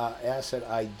asset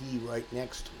ID right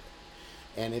next to it.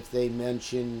 And if they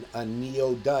mention a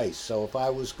Neo Dice, so if I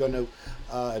was going to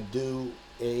do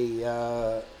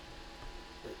a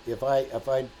if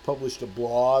I published a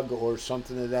blog or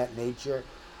something of that nature,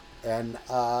 and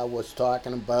was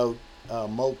talking about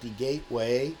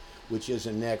multi-gateway, which is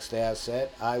a Next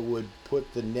asset, I would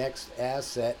put the Next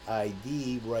asset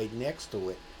ID right next to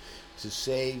it to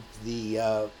save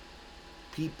the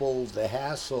people the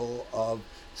hassle of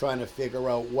trying to figure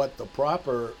out what the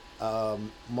proper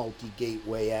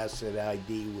multi-gateway asset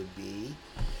ID would be.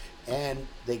 And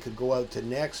they could go out to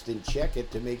Next and check it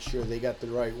to make sure they got the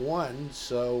right one.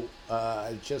 So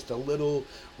just a little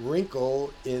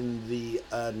wrinkle in the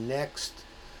Next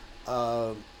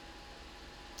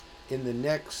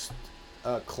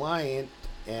client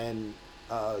and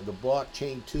the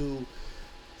blockchain 2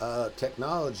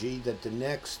 technology, that the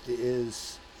Next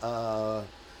is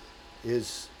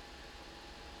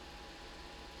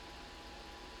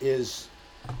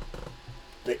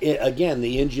again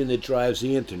the engine that drives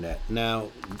the internet. Now,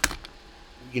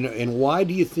 and why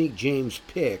do you think James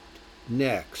picked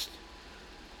Next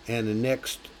and the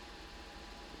Next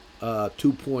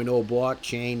 2.0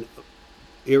 blockchain,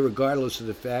 irregardless of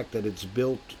the fact that it's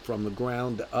built from the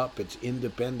ground up, it's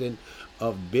independent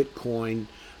of Bitcoin,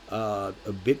 a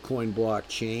Bitcoin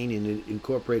blockchain, and it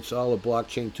incorporates all of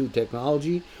blockchain 2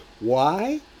 technology?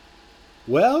 Why?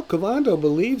 Well, Cavando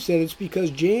believes that it's because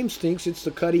James thinks it's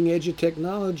the cutting edge of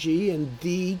technology and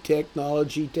the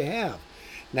technology to have.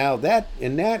 Now that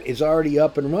is already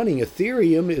up and running.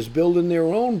 Ethereum is building their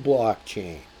own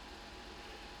blockchain,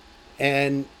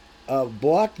 and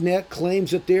BlockNet claims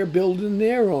that they're building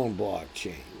their own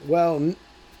blockchain. Well,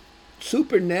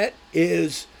 SuperNet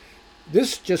is.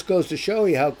 This just goes to show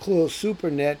you how close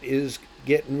SuperNet is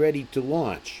getting ready to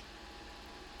launch.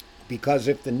 Because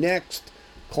if the Next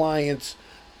clients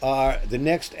the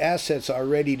Next assets are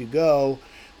ready to go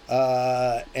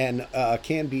and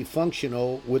can be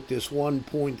functional with this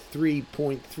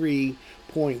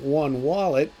 1.3.3.1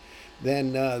 wallet,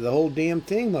 then the whole damn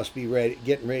thing must be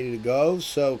getting ready to go.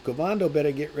 So Cavando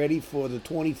better get ready for the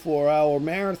 24-hour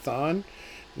marathon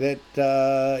that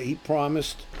he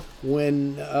promised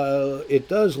when it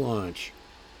does launch.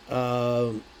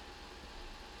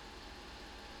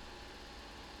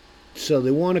 So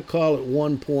they want to call it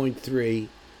 1.3,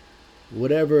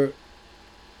 whatever.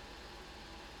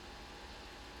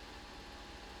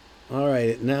 All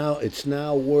right, it's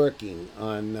now working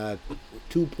on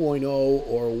 2.0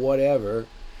 or whatever.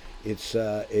 It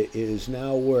is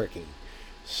now working.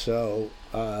 So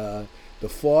the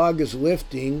fog is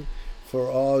lifting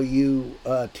for all you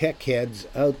tech heads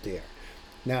out there.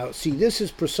 Now, see, this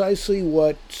is precisely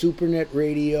what SuperNet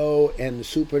Radio and the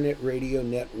SuperNet Radio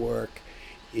Network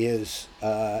is.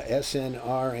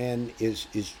 SNRN is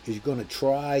going to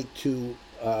try to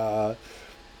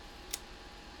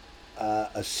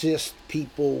assist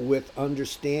people with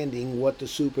understanding what the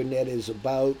SuperNet is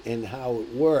about and how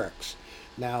it works.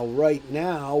 Now, right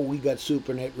now, we got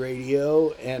SuperNet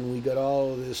Radio and we got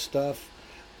all of this stuff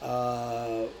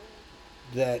that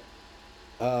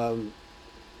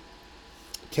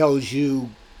tells you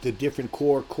the different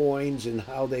core coins and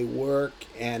how they work,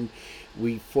 and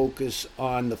we focus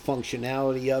on the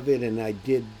functionality of it. And I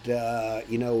did a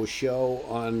show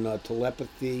on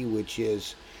telepathy, which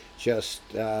is just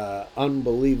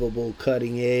unbelievable,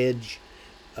 cutting edge,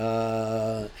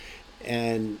 and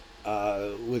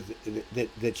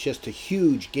that's just a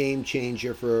huge game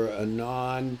changer for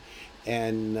Anon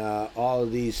and all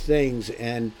of these things.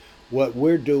 And what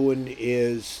we're doing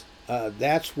is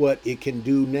that's what it can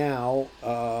do now.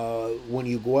 When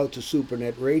you go out to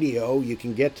SuperNet Radio, you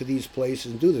can get to these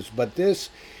places and do this. But this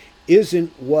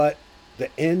isn't what the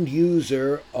end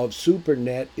user of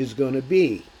SuperNet is going to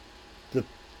be.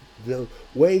 The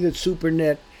way that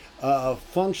SuperNet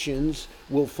functions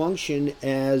will function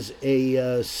as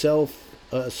a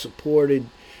self-supported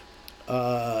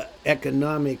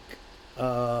economic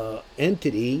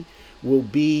entity, will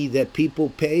be that people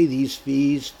pay these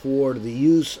fees for the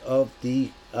use of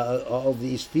all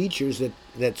these features that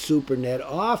SuperNet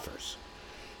offers.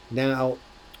 Now,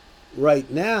 right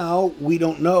now, we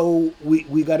don't know,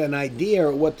 we got an idea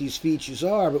of what these features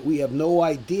are, but we have no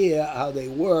idea how they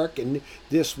work. And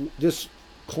this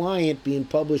client being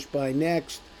published by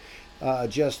Next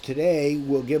just today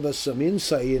will give us some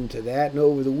insight into that. And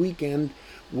over the weekend,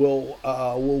 we'll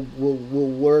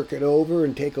work it over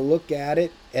and take a look at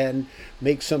it and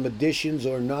make some additions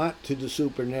or not to the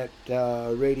SuperNet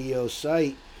radio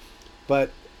site.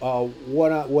 But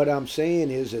what I'm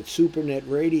saying is that SuperNet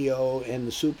Radio and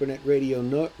the SuperNet Radio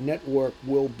network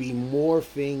will be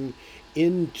morphing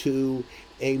into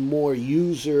a more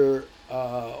user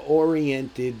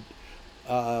oriented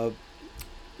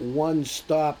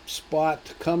one-stop spot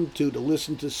to come to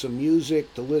listen to some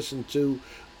music, to listen to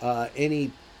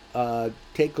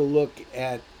take a look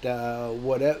at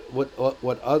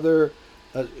what other,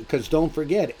 because don't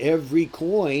forget, every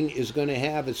coin is going to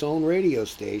have its own radio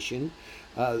station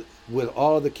with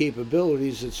all of the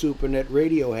capabilities that SuperNet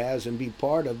Radio has and be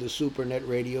part of the SuperNet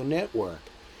Radio network.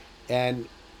 And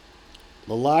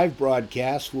the live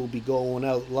broadcast will be going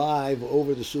out live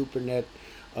over the SuperNet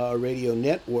Radio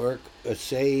network.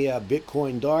 Say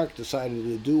Bitcoin Dark decided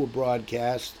to do a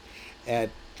broadcast at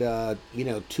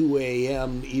 2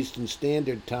 a.m. Eastern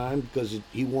Standard Time because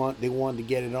they wanted to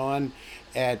get it on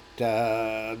at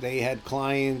they had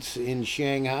clients in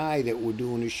Shanghai that were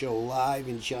doing a show live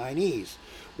in Chinese.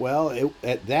 Well,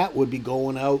 that would be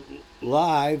going out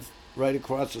live right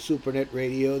across the SuperNet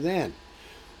Radio then.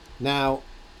 Now,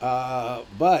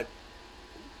 but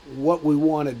what we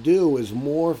want to do is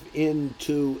morph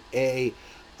into a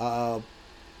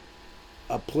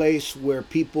place where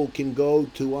people can go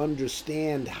to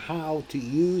understand how to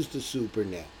use the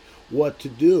SuperNet, what to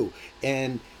do.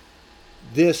 And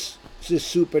this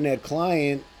SuperNet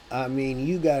client, I mean,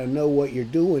 you got to know what you're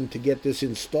doing to get this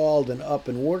installed and up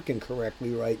and working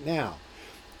correctly right now.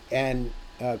 And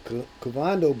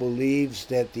Covando believes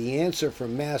that the answer for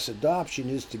mass adoption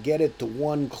is to get it to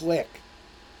one click.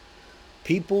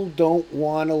 People don't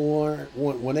want to learn,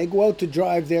 when they go out to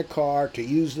drive their car, to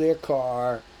use their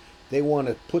car, they want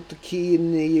to put the key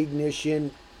in the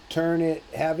ignition, turn it,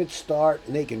 have it start,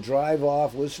 and they can drive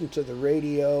off, listen to the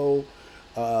radio,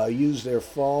 use their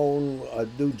phone,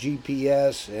 do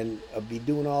GPS, and be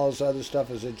doing all this other stuff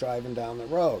as they're driving down the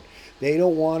road. They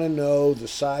don't want to know the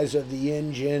size of the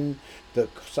engine, the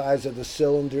size of the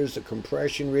cylinders, the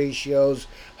compression ratios,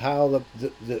 how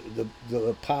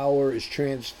the power is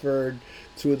transferred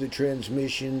through the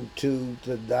transmission to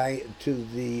the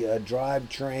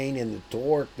drivetrain and the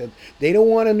torque. That they don't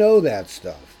want to know that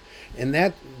stuff, and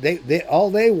that they all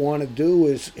they want to do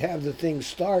is have the thing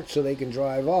start so they can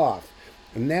drive off,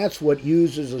 and that's what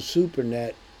users of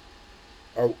SuperNet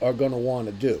are going to want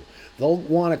to do. They'll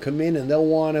want to come in and they'll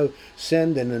want to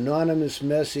send an anonymous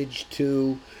message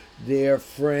to their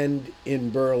friend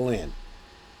in Berlin,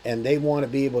 and they want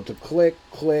to be able to click,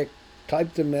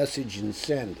 type the message and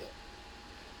send it.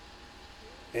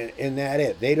 And that's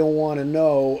it. They don't want to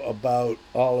know about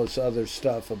all this other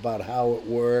stuff about how it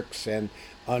works and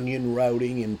onion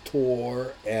routing and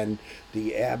Tor and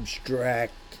the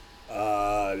abstract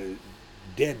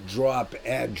dead drop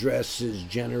addresses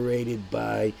generated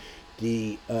by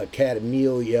the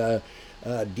Catamiglia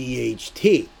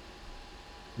DHT.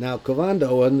 Now,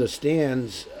 Covando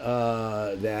understands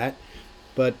that,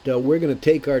 but we're going to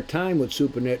take our time with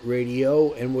SuperNet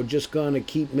Radio, and we're just going to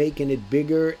keep making it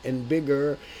bigger and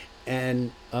bigger,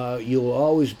 and you'll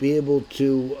always be able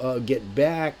to get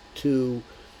back to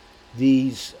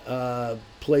these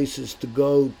places to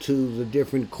go to the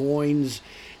different coins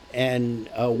and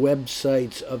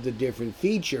websites of the different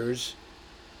features,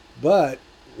 but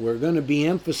we're going to be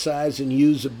emphasizing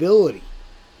usability.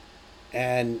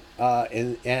 And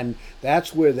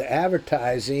that's where the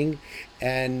advertising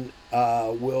and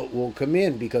will come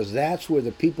in, because that's where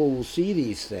the people will see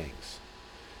these things.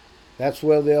 That's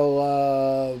where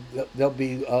they'll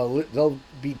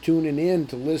be tuning in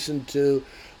to listen to,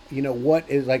 what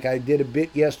is, like I did a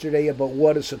bit yesterday about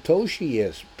what a Satoshi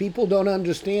is. People don't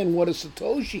understand what a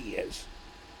Satoshi is.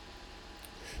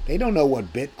 They don't know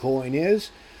what Bitcoin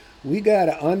is. we got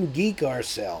to ungeek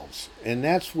ourselves. And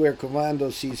that's where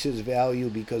Cavando sees his value,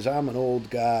 because I'm an old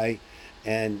guy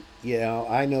and,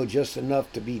 I know just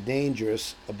enough to be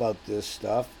dangerous about this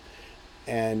stuff.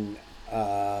 And,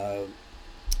 uh,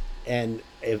 and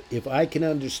if I can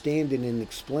understand it and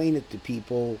explain it to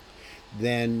people,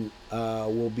 then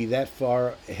we'll be that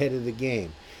far ahead of the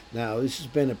game. Now, this has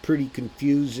been a pretty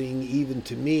confusing, even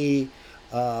to me,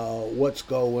 what's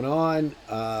going on.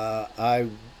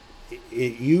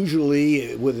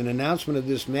 Usually, with an announcement of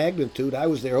this magnitude, I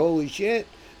was there, holy shit,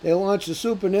 they launched the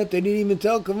SuperNet, they didn't even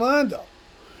tell Commando.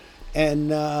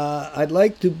 And I'd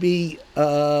like to be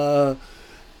ready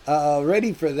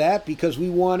for that, because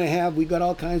we got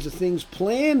all kinds of things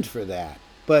planned for that.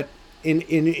 But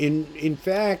in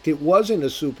fact, it wasn't a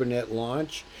SuperNet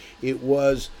launch. It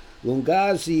was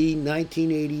Lungazi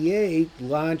 1988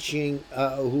 launching,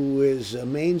 who is a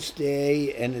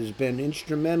mainstay and has been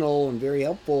instrumental and very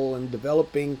helpful in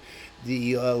developing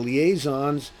the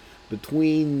liaisons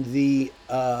between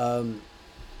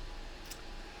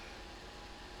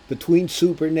between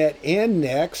SuperNet and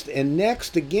Next. And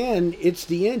Next, again, it's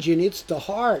the engine, it's the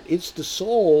heart, it's the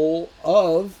soul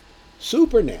of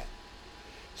SuperNet.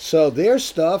 So their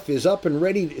stuff is up and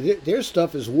ready. Their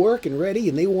stuff is working ready,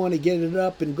 and they want to get it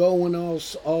up and going all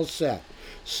set.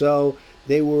 So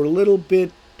they were a little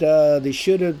bit. They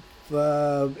should have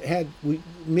had.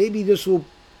 Maybe this will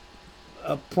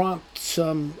prompt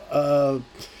some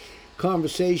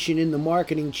conversation in the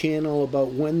marketing channel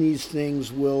about when these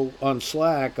things will, on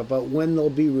Slack, about when they'll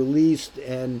be released,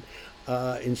 and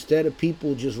instead of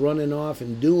people just running off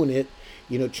and doing it,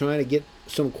 trying to get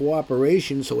some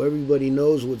cooperation so everybody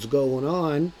knows what's going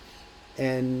on.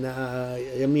 And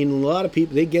I mean, a lot of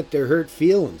people, they get their hurt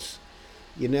feelings.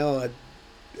 I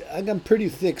got pretty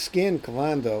thick skin,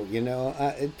 Commando.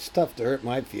 It's tough to hurt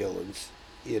my feelings.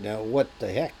 What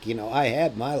the heck? I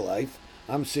had my life.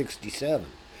 I'm 67.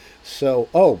 So,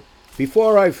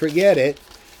 before I forget it,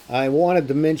 I wanted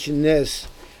to mention this,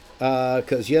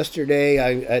 because yesterday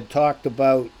I had talked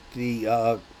about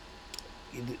the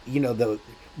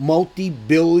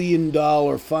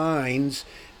multi-billion-dollar fines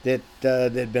that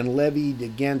had been levied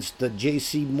against the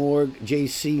JP Morgan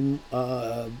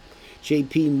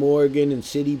and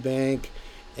Citibank,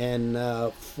 and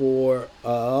for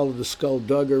all of the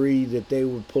skullduggery that they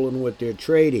were pulling with their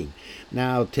trading.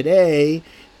 Now today,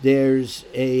 there's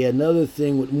another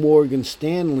thing with Morgan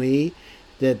Stanley,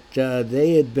 that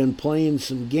they had been playing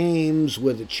some games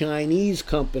with a Chinese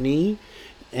company,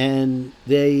 and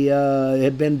they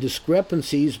had been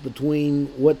discrepancies between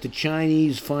what the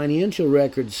Chinese financial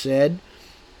records said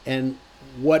and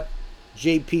what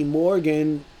JP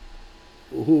Morgan,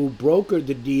 who brokered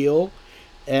the deal,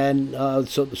 and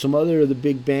so some other of the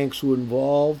big banks were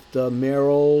involved,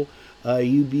 Merrill,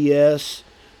 UBS,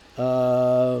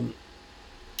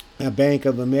 Bank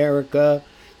of America.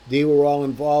 They were all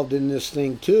involved in this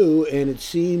thing too, and it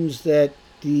seems that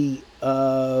this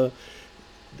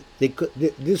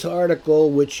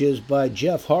article, which is by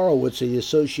Jeff Horowitz of the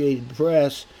Associated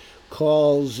Press,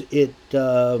 calls it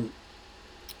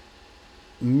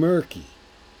murky.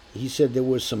 He said there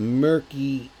was some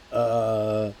murky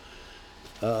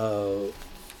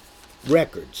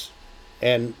records.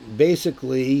 And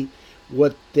basically,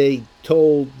 what they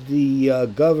told the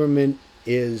government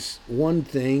is one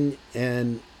thing,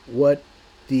 and what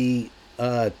the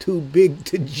too big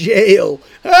to jail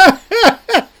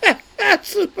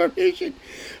supervision.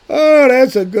 Oh,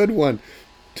 that's a good one.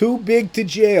 Too big to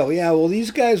jail. Yeah, well,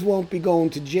 these guys won't be going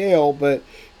to jail, but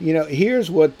here's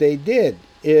what they did: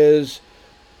 is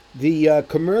the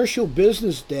commercial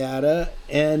business data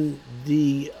and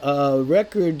the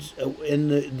records,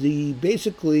 and the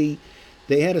basically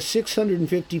they had a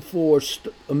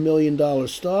 $654 million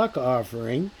stock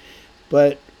offering,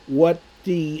 but what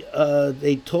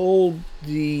they told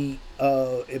the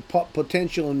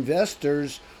potential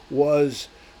investors was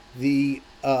the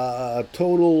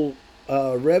total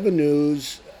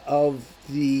revenues of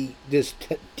this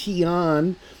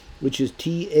Tian, which is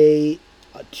TIANHE,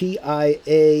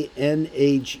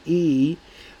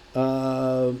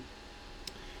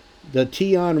 the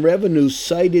Tian revenues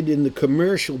cited in the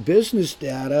commercial business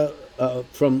data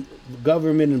from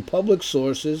government and public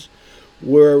sources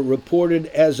were reported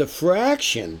as a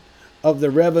fraction of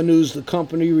the revenues the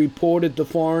company reported to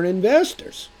foreign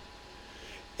investors.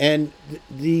 And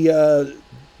the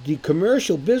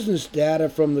commercial business data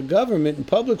from the government and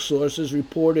public sources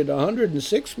reported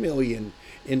 106 million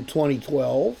in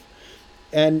 2012,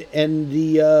 and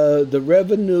the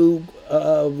revenue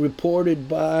reported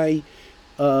by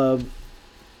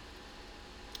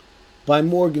by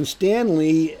Morgan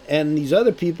Stanley and these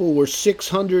other people were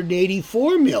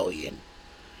 684 million.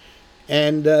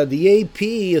 And the AP,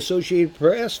 Associated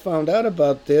Press, found out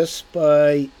about this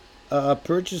by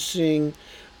purchasing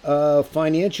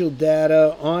financial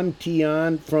data on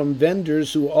Tian from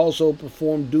vendors who also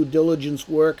performed due diligence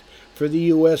work for the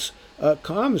U.S.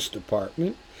 Commerce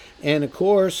Department. And of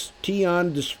course,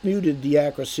 Tian disputed the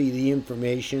accuracy of the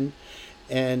information,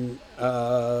 and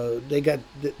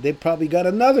they probably got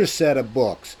another set of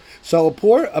books. So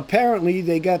apparently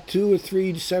they got 2 or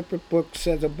 3 separate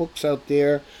sets of books out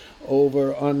there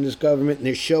over on this government, and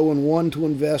they're showing one to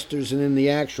investors and then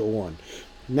the actual one.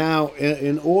 Now,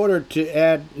 in order to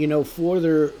add,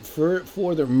 further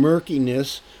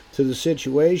murkiness to the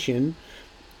situation,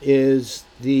 is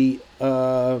the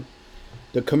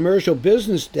commercial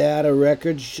business data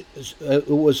records. It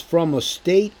was from a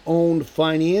state-owned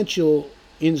financial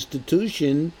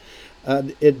institution.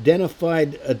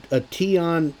 Identified a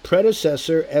Tian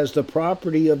predecessor as the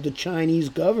property of the Chinese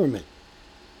government,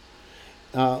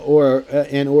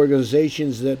 and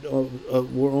organizations that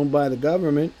were owned by the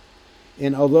government.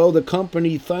 And although the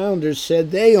company founders said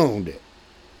they owned it.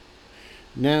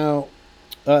 Now,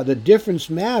 the difference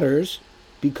matters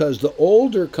because the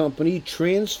older company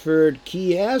transferred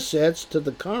key assets to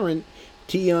the current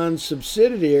Tian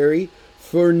subsidiary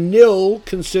for nil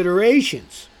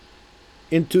considerations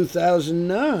in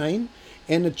 2009,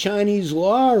 and the Chinese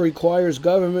law requires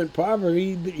government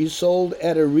property to be sold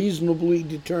at a reasonably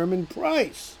determined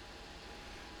price.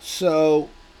 So,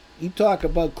 you talk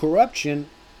about corruption.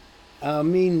 I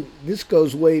mean, this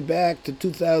goes way back to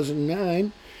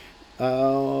 2009,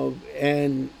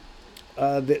 and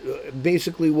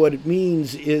basically what it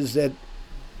means is that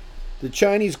the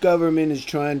Chinese government is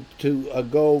trying to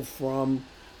go from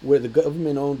where the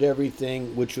government owned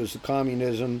everything, which was the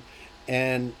communism,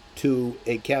 and to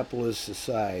a capitalist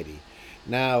society.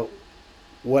 Now,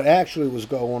 what actually was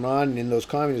going on in those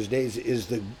communist days is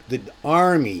the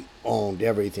army owned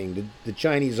everything. The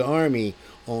Chinese army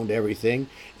owned everything,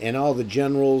 and all the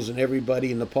generals and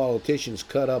everybody and the politicians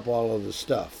cut up all of the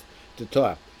stuff to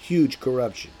top. Huge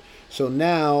corruption. So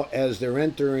now, as they're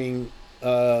entering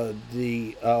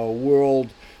the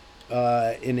world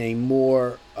in a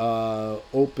more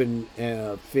open,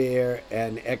 fair,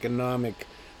 and economic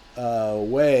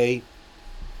way,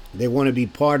 they want to be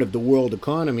part of the world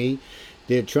economy.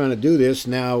 They're trying to do this.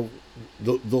 Now,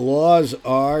 the laws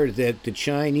are that the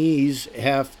Chinese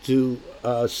have to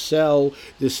sell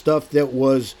the stuff that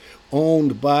was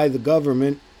owned by the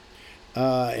government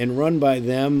and run by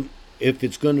them. If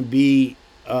it's going to be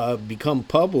become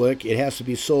public, it has to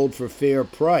be sold for fair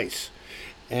price.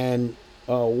 And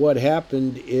what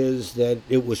happened is that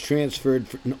it was transferred,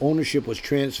 ownership was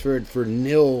transferred for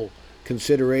nil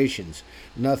considerations,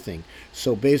 nothing.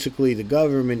 So basically the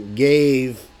government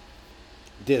gave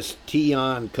this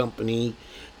Tian company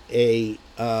gave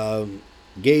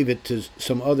it to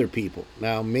some other people.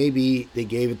 Now maybe they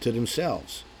gave it to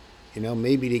themselves.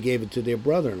 Maybe they gave it to their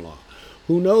brother-in-law.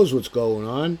 Who knows what's going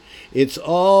on? It's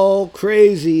all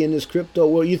crazy in this crypto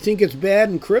world. You think it's bad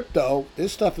in crypto.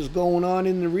 This stuff is going on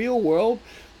in the real world.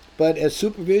 But as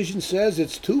Supervision says,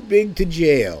 it's too big to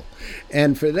jail.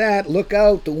 And for that, look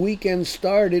out. The weekend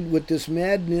started with this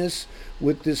madness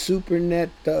with the SuperNET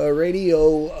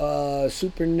radio,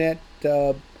 SuperNET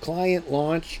client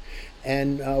launch.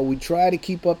 And we try to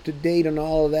keep up to date on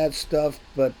all of that stuff,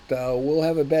 but we'll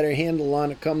have a better handle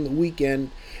on it come the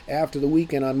weekend, after the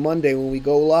weekend on Monday when we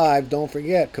go live. Don't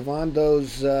forget,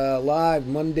 Cavando's live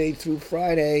Monday through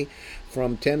Friday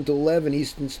from 10 to 11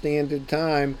 Eastern Standard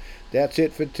Time. That's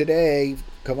it for today.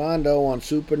 Cavando on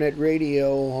SuperNet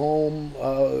Radio, home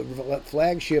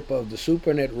flagship of the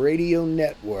SuperNet Radio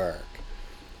Network.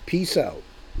 Peace out.